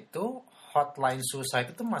Indonesia itu hotline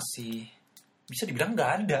suicide itu masih bisa dibilang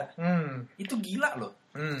nggak ada. Itu gila loh.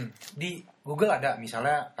 Di Google ada,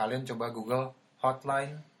 misalnya kalian coba Google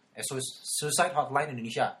hotline suicide hotline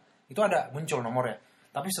Indonesia, itu ada muncul nomornya.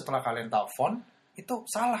 Tapi setelah kalian telepon itu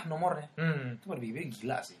salah nomornya. Itu berbeda,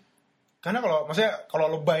 gila sih. Karena kalau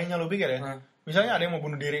lebaynya lo pikir ya, misalnya ada yang mau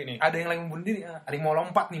bunuh diri nih, ada yang lagi mau bunuh diri, ada yang mau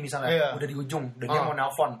lompat nih misalnya, udah di ujung dan dia mau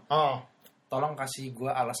nelpon. Tolong kasih gue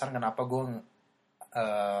alasan kenapa gue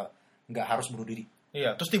nggak harus bunuh diri.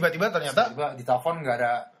 Iya, terus tiba-tiba ternyata ditelepon nggak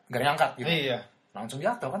diangkat gitu. Iya. Langsung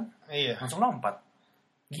jatuh kan? Iya. Langsung lompat.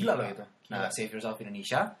 Gila loh itu. Nah, Save Yourself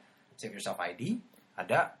Indonesia, Save Yourself ID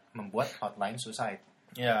ada membuat hotline suicide.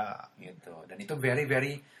 Iya. Gitu. Dan itu very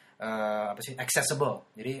very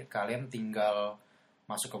accessible. Jadi kalian tinggal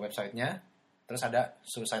masuk ke websitenya, terus ada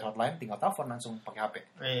suicide hotline, tinggal telepon langsung pakai HP.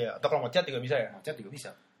 Iya. Atau kalau mau chat juga bisa ya? Mau chat juga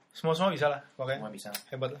bisa. Semua bisa lah, pokoknya. Semua bisa.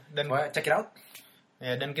 Hebat lah. Dan check it out.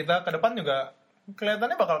 Ya, dan kita ke depan juga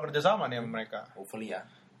kelihatannya bakal kerjasama nih sama mereka. Hopefully ya.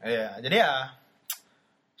 Iya, jadi ya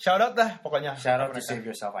shout out dah pokoknya. Shout out to Save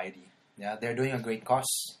Yourself ID. Ya, they're doing a great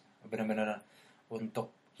cause. Benar-benar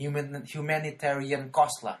untuk humanitarian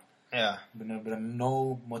cause lah. Ya. Benar-benar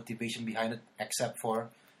no motivation behind it except for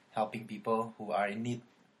helping people who are in need.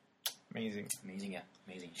 Amazing ya,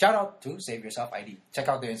 amazing. Shout out to Save Yourself ID. Check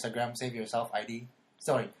out their Instagram, Save Yourself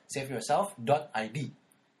yourself.id.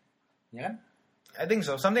 Ya kan? I think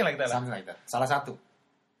so, something like that. Salah satu.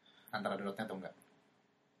 Antara dotnya atau enggak.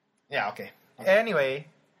 Ya, oke.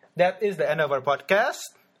 Anyway, that is the end of our podcast.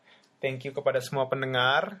 Thank you kepada semua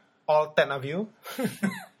pendengar, all 10 of you.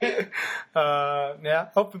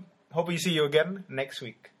 Hope we see you again next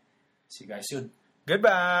week. See you guys soon.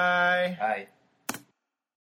 Goodbye. Bye.